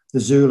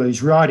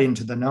Zulus right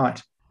into the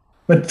night.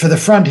 But for the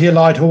Frontier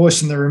Light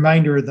Horse and the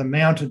remainder of the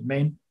mounted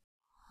men,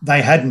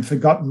 they hadn't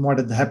forgotten what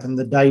had happened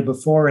the day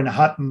before. And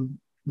Hutton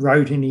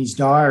wrote in his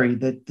diary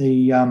that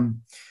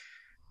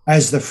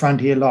as the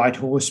Frontier Light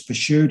Horse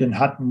pursued, and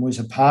Hutton was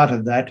a part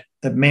of that,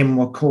 the men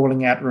were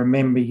calling out,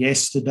 "Remember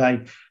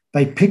yesterday."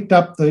 They picked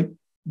up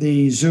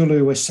the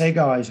Zulu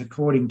assegais,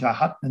 according to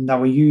Hutton, and they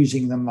were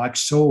using them like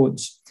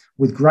swords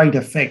with great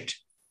effect,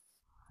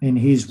 in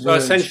his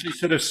words. So essentially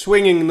sort of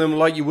swinging them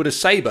like you would a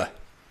sabre.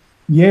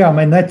 Yeah, I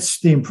mean, that's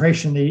the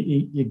impression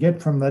you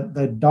get from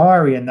the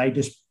diary, and they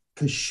just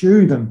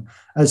pursue them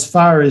as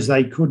far as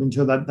they could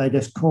until they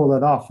just call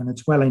it off, and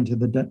it's well into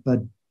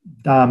the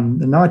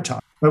night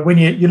time. But when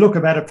you look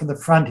about it from the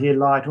Frontier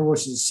Light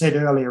Horse, as said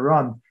earlier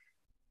on,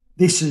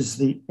 this is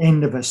the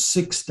end of a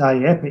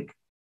 6-day epic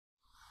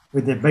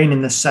where they've been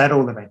in the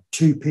saddle, they've had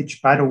 2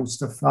 pitched battles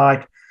to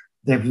fight,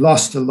 they've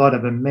lost a lot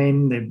of the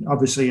men, they've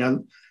obviously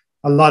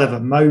a lot of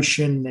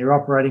emotion, they're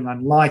operating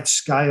on light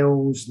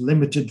scales,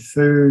 limited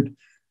food,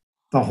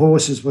 the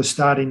horses were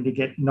starting to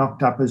get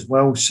knocked up as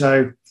well.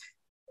 So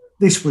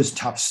this was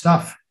tough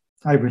stuff.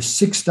 Over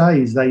 6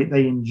 days,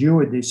 they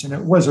endured this, and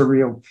it was a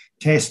real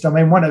test. I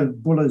mean, one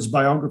of Buller's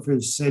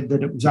biographers said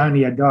that it was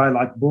only a guy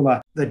like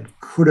Buller that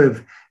could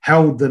have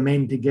held the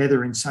men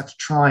together in such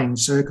trying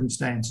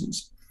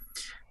circumstances.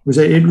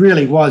 It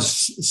really was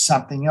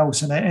something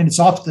else, and it's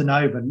often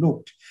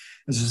overlooked.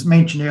 As was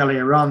mentioned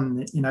earlier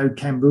on,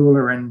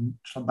 Kambula and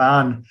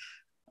Hlobane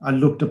are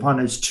looked upon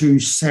as 2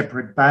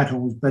 separate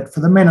battles, but for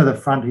the men of the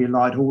Frontier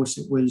Light Horse,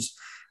 it was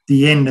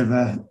the end of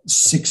a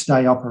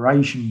 6-day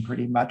operation,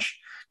 pretty much,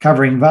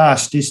 covering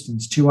vast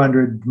distance,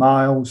 200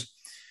 miles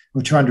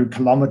or 200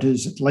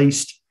 kilometres at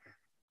least,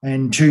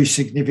 and 2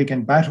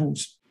 significant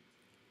battles.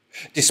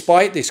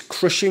 Despite this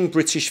crushing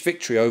British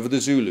victory over the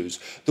Zulus,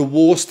 the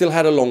war still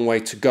had a long way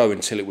to go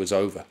until it was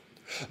over.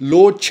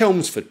 Lord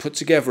Chelmsford put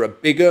together a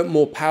bigger,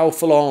 more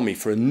powerful army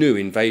for a new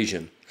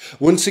invasion.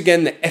 Once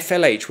again, the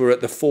FLH were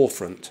at the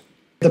forefront.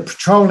 The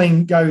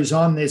patrolling goes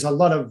on. There's a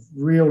lot of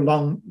real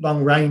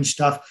long-range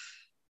stuff.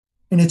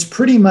 And it's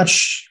pretty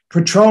much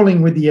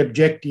patrolling with the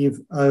objective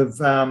of,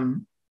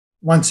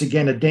 once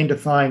again,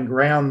 identifying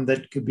ground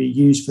that could be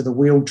used for the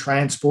wheeled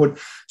transport.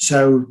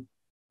 So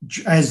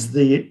as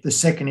the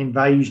second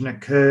invasion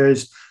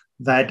occurs,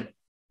 that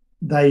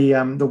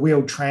the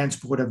wheeled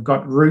transport have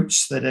got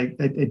routes that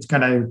it's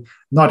going to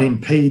not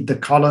impede the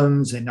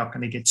columns. They're not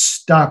going to get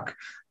stuck.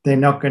 They're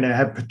not going to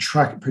have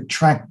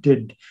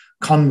protracted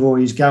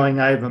convoys going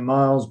over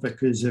miles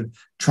because of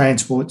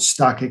transport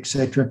stuck,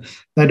 etc.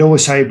 They'd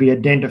also be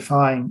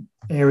identifying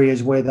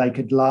areas where they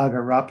could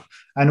lager up.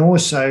 And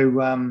also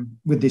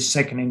with this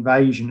second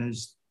invasion,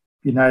 as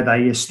you know,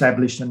 they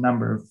established a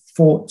number of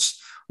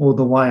forts all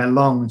the way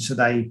along, so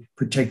they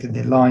protected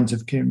their lines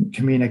of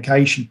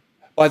communication.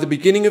 By the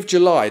beginning of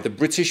July, the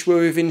British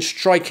were within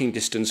striking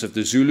distance of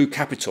the Zulu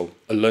capital,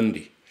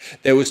 Ulundi.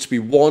 There was to be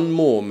one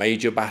more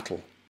major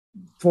battle.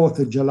 4th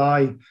of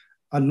July,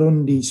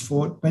 Ulundi's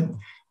fought. But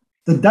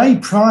the day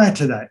prior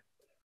to that,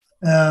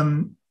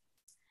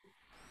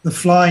 the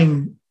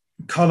flying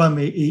column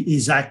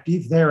is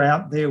active. They're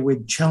out there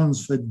with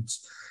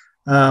Chelmsford's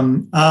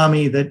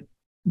army that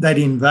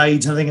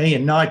invades. I think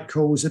Ian Knight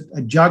calls it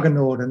a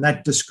juggernaut, and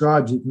that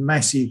describes a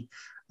massive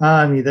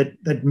army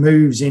that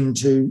moves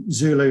into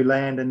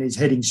Zululand and is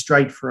heading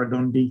straight for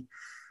Ulundi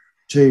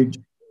to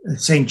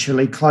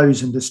essentially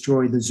close and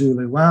destroy the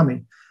Zulu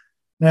army.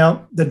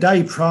 Now, the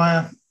day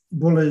prior,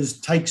 Bullers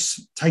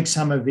takes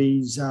some of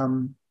his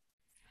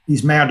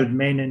mounted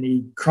men and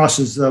he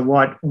crosses the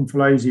White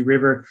Umfolozi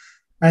River,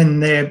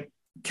 and they're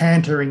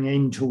cantering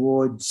in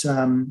towards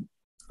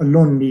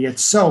Ulundi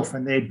itself,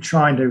 and they're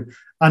trying to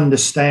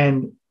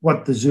understand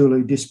what the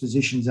Zulu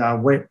dispositions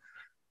are,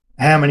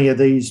 how many of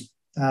these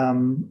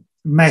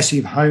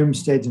massive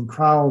homesteads and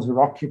kraals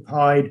are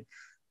occupied,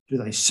 do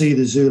they see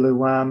the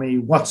Zulu army,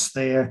 what's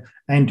there,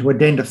 and to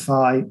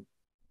identify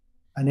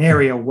an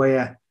area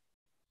where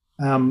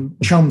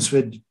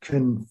Chelmsford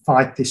can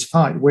fight this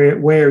fight.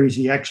 Where is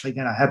he actually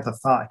going to have the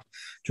fight,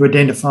 to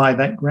identify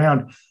that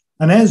ground?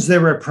 And as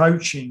they're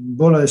approaching,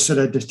 Buller sort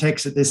of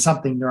detects that there's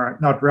something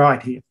not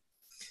right here.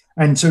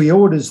 And so he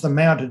orders the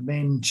mounted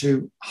men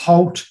to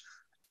halt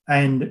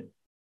and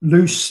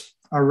loose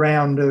a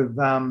round of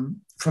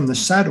from the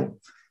saddle.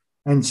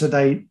 And so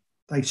they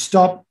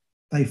stop,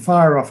 they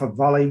fire off a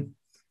volley.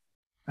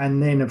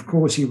 And then, of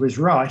course, he was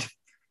right.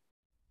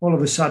 All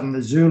of a sudden,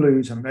 the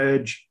Zulus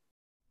emerge,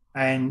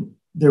 and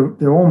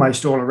they're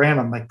almost all around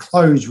them. They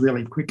close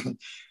really quickly.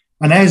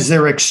 And as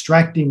they're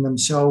extracting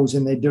themselves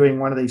and they're doing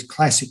one of these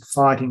classic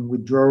fighting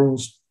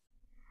withdrawals,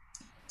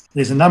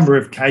 there's a number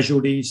of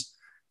casualties.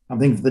 I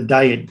think for the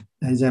day it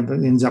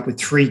ends up with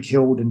 3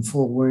 killed and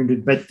 4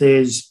 wounded, but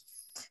there's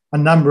a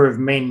number of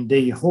men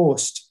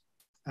dehorsed.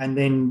 And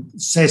then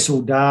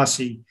Cecil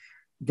Darcy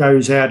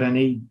goes out and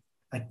he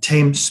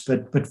attempts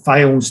but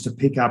fails to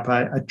pick up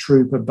a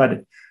trooper,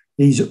 but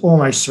he's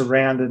almost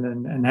surrounded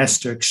and has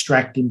to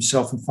extract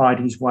himself and fight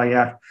his way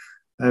out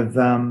of,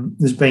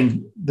 there's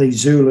been these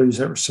Zulus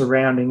that are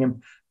surrounding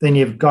him. Then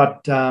you've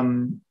got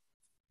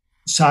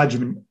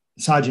Sergeant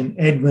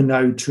Edmund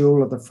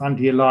O'Toole of the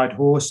Frontier Light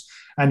Horse,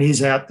 and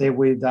he's out there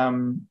with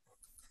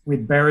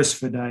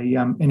Beresford,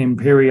 an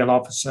Imperial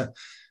officer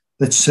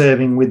that's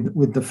serving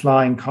with the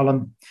flying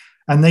column.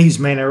 And these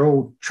men are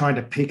all trying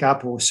to pick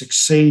up or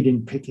succeed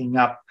in picking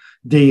up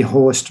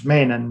dehorsed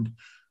men. And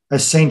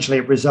essentially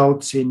it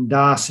results in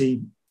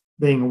Darcy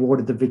being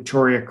awarded the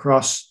Victoria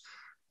Cross.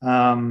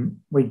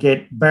 We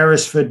get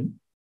Beresford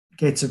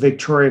gets a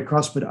Victoria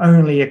Cross, but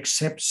only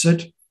accepts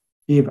it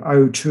if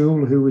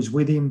O'Toole, who was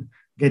with him,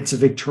 gets a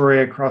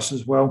Victoria Cross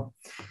as well.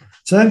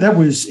 So that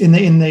was,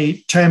 in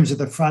the terms of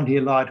the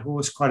Frontier Light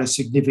Horse, quite a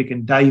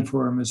significant day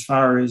for him as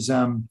far as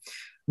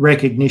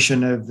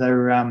recognition of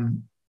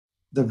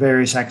the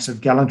various acts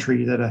of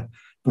gallantry that are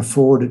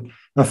performed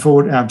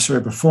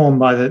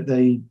by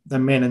the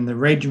men in the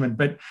regiment.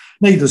 But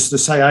needless to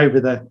say, over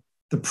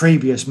the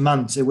previous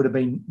months, there would have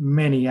been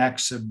many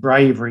acts of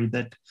bravery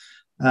that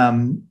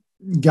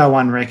go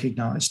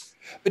unrecognised.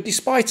 But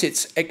despite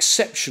its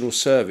exceptional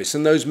service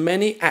and those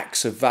many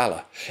acts of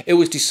valour, it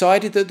was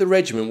decided that the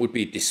regiment would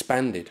be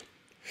disbanded.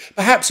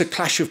 Perhaps a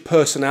clash of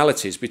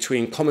personalities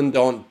between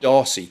Commandant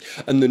Darcy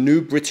and the new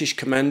British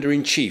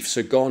Commander-in-Chief,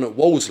 Sir Garnet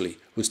Wolseley,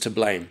 was to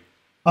blame.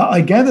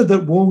 I gather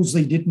that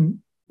Wolseley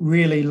didn't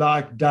really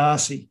like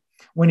Darcy.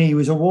 When he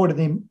was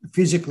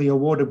physically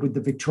awarded with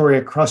the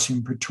Victoria Cross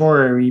in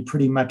Pretoria, he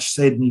pretty much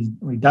said, and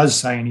he does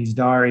say in his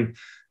diary,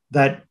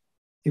 that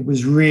it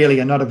was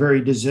really not a very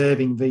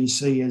deserving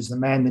VC, as the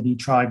man that he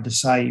tried to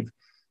save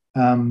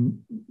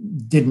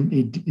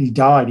he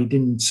died. He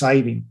didn't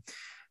save him.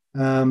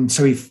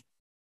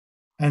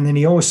 And then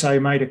he also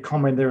made a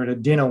comment there at a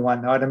dinner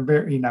one night, and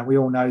we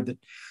all know that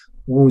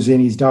Wolseley in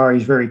his diary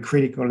is very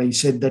critical. He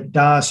said that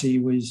Darcy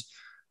was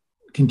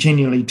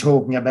continually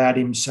talking about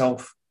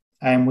himself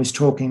and was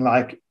talking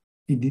like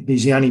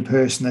he's the only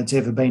person that's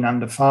ever been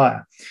under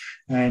fire.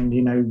 And,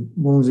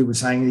 Wolsey was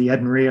saying he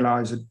hadn't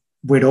realised that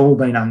we'd all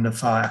been under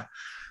fire.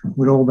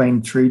 We'd all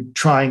been through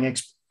trying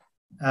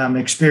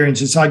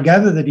experiences. So I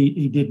gather that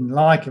he didn't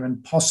like him,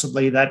 and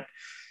possibly that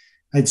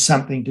had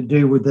something to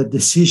do with the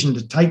decision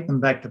to take them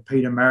back to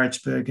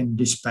Pietermaritzburg and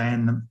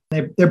disband them.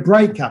 Their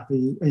breakup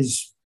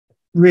is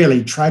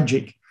really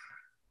tragic.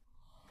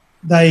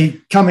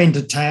 They come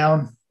into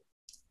town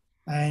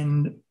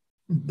and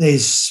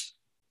there's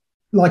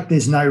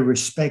no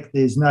respect,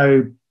 there's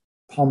no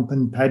pomp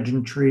and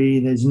pageantry,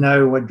 there's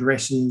no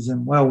addresses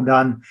and well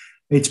done.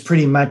 It's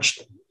pretty much,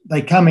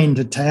 they come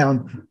into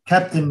town.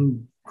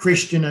 Captain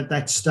Christian at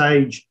that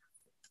stage,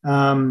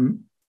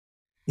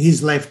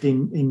 he's left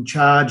in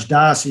charge.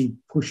 Darcy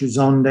pushes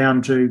on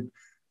down to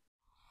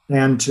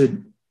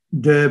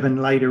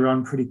Durban later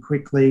on pretty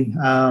quickly,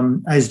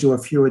 as do a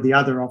few of the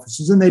other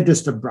officers, and they're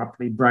just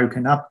abruptly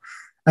broken up.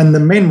 And the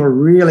men were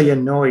really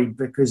annoyed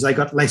because they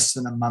got less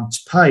than a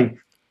month's pay.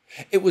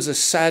 It was a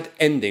sad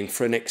ending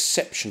for an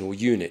exceptional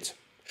unit.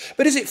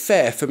 But is it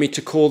fair for me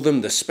to call them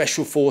the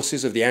Special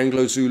Forces of the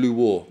Anglo-Zulu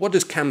War? What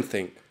does Cam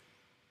think?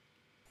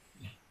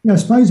 I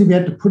suppose if you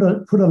had to put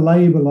a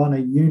label on a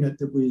unit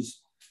that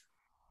was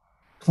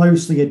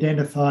closely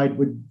identified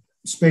with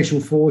Special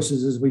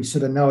Forces as we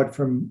sort of know it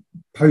from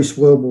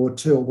post-World War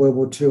II or World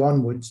War II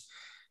onwards,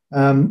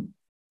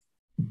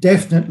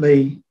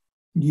 definitely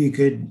you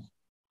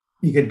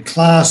could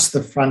class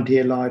the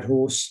Frontier Light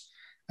Horse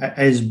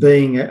as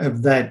being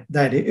of that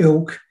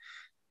ilk.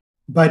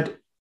 But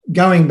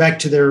going back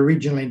to their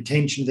original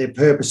intention, their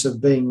purpose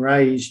of being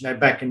raised,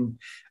 back in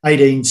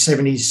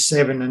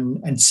 1877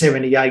 and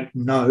 78,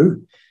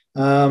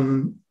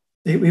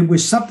 it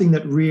was something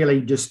that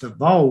really just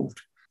evolved.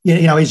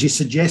 As you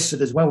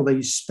suggested as well,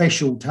 these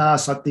special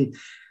tasks like the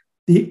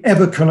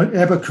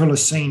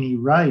Eberkulasini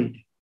raid.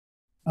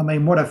 I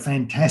mean, what a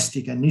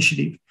fantastic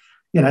initiative.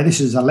 This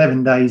is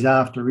 11 days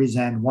after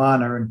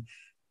Isandlwana, and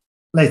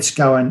let's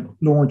go and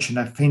launch an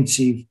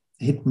offensive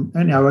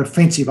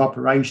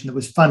operation that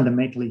was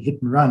fundamentally hit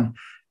and run.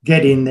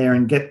 Get in there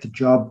and get the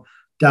job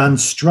done,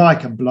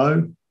 strike a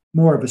blow,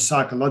 more of a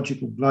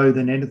psychological blow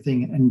than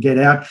anything, and get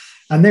out.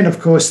 And then, of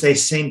course, they're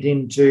sent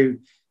in to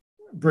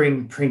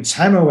bring Prince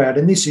Hamu out,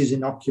 and this is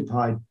in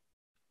occupied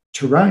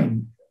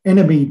terrain,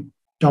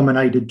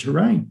 enemy-dominated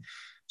terrain.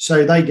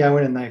 So they go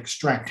in and they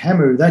extract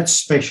Hamu. That's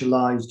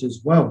specialised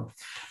as well.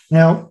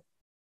 Now,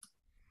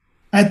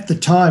 at the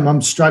time,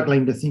 I'm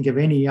struggling to think of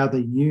any other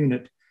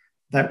unit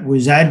that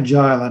was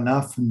agile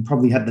enough and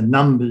probably had the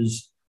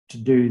numbers to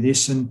do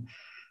this and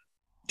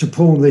to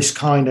pull this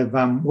kind of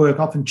work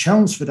off. And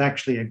Chelmsford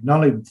actually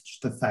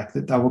acknowledged the fact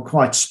that they were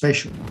quite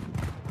special.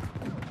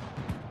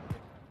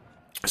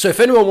 So if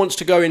anyone wants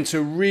to go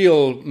into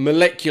real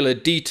molecular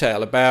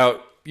detail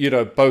about,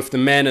 both the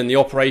men and the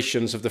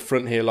operations of the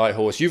Frontier Light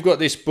Horse, you've got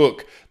this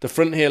book, The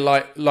Frontier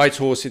Light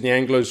Horse in the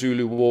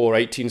Anglo-Zulu War,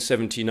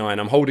 1879.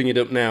 I'm holding it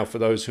up now for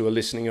those who are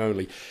listening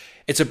only.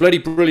 It's a bloody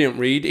brilliant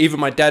read. Even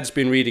my dad's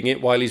been reading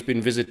it while he's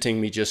been visiting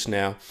me just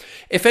now.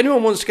 If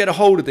anyone wants to get a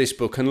hold of this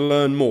book and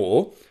learn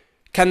more,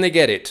 can they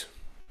get it?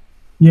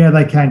 Yeah,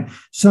 they can.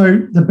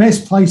 So the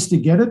best place to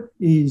get it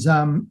is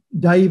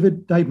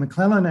Dave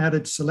McClellan out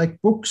at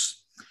Select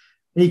Books.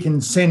 He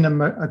can send them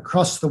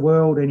across the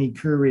world, any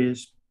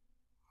couriers.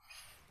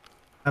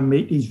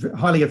 He's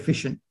highly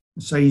efficient.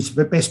 So he's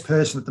the best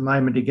person at the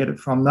moment to get it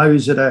from,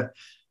 those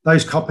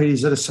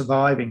copies that are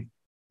surviving.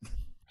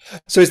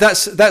 So is that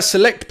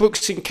Select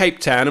Books in Cape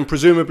Town, and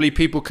presumably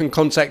people can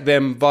contact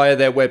them via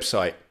their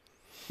website?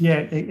 Yeah,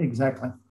 exactly.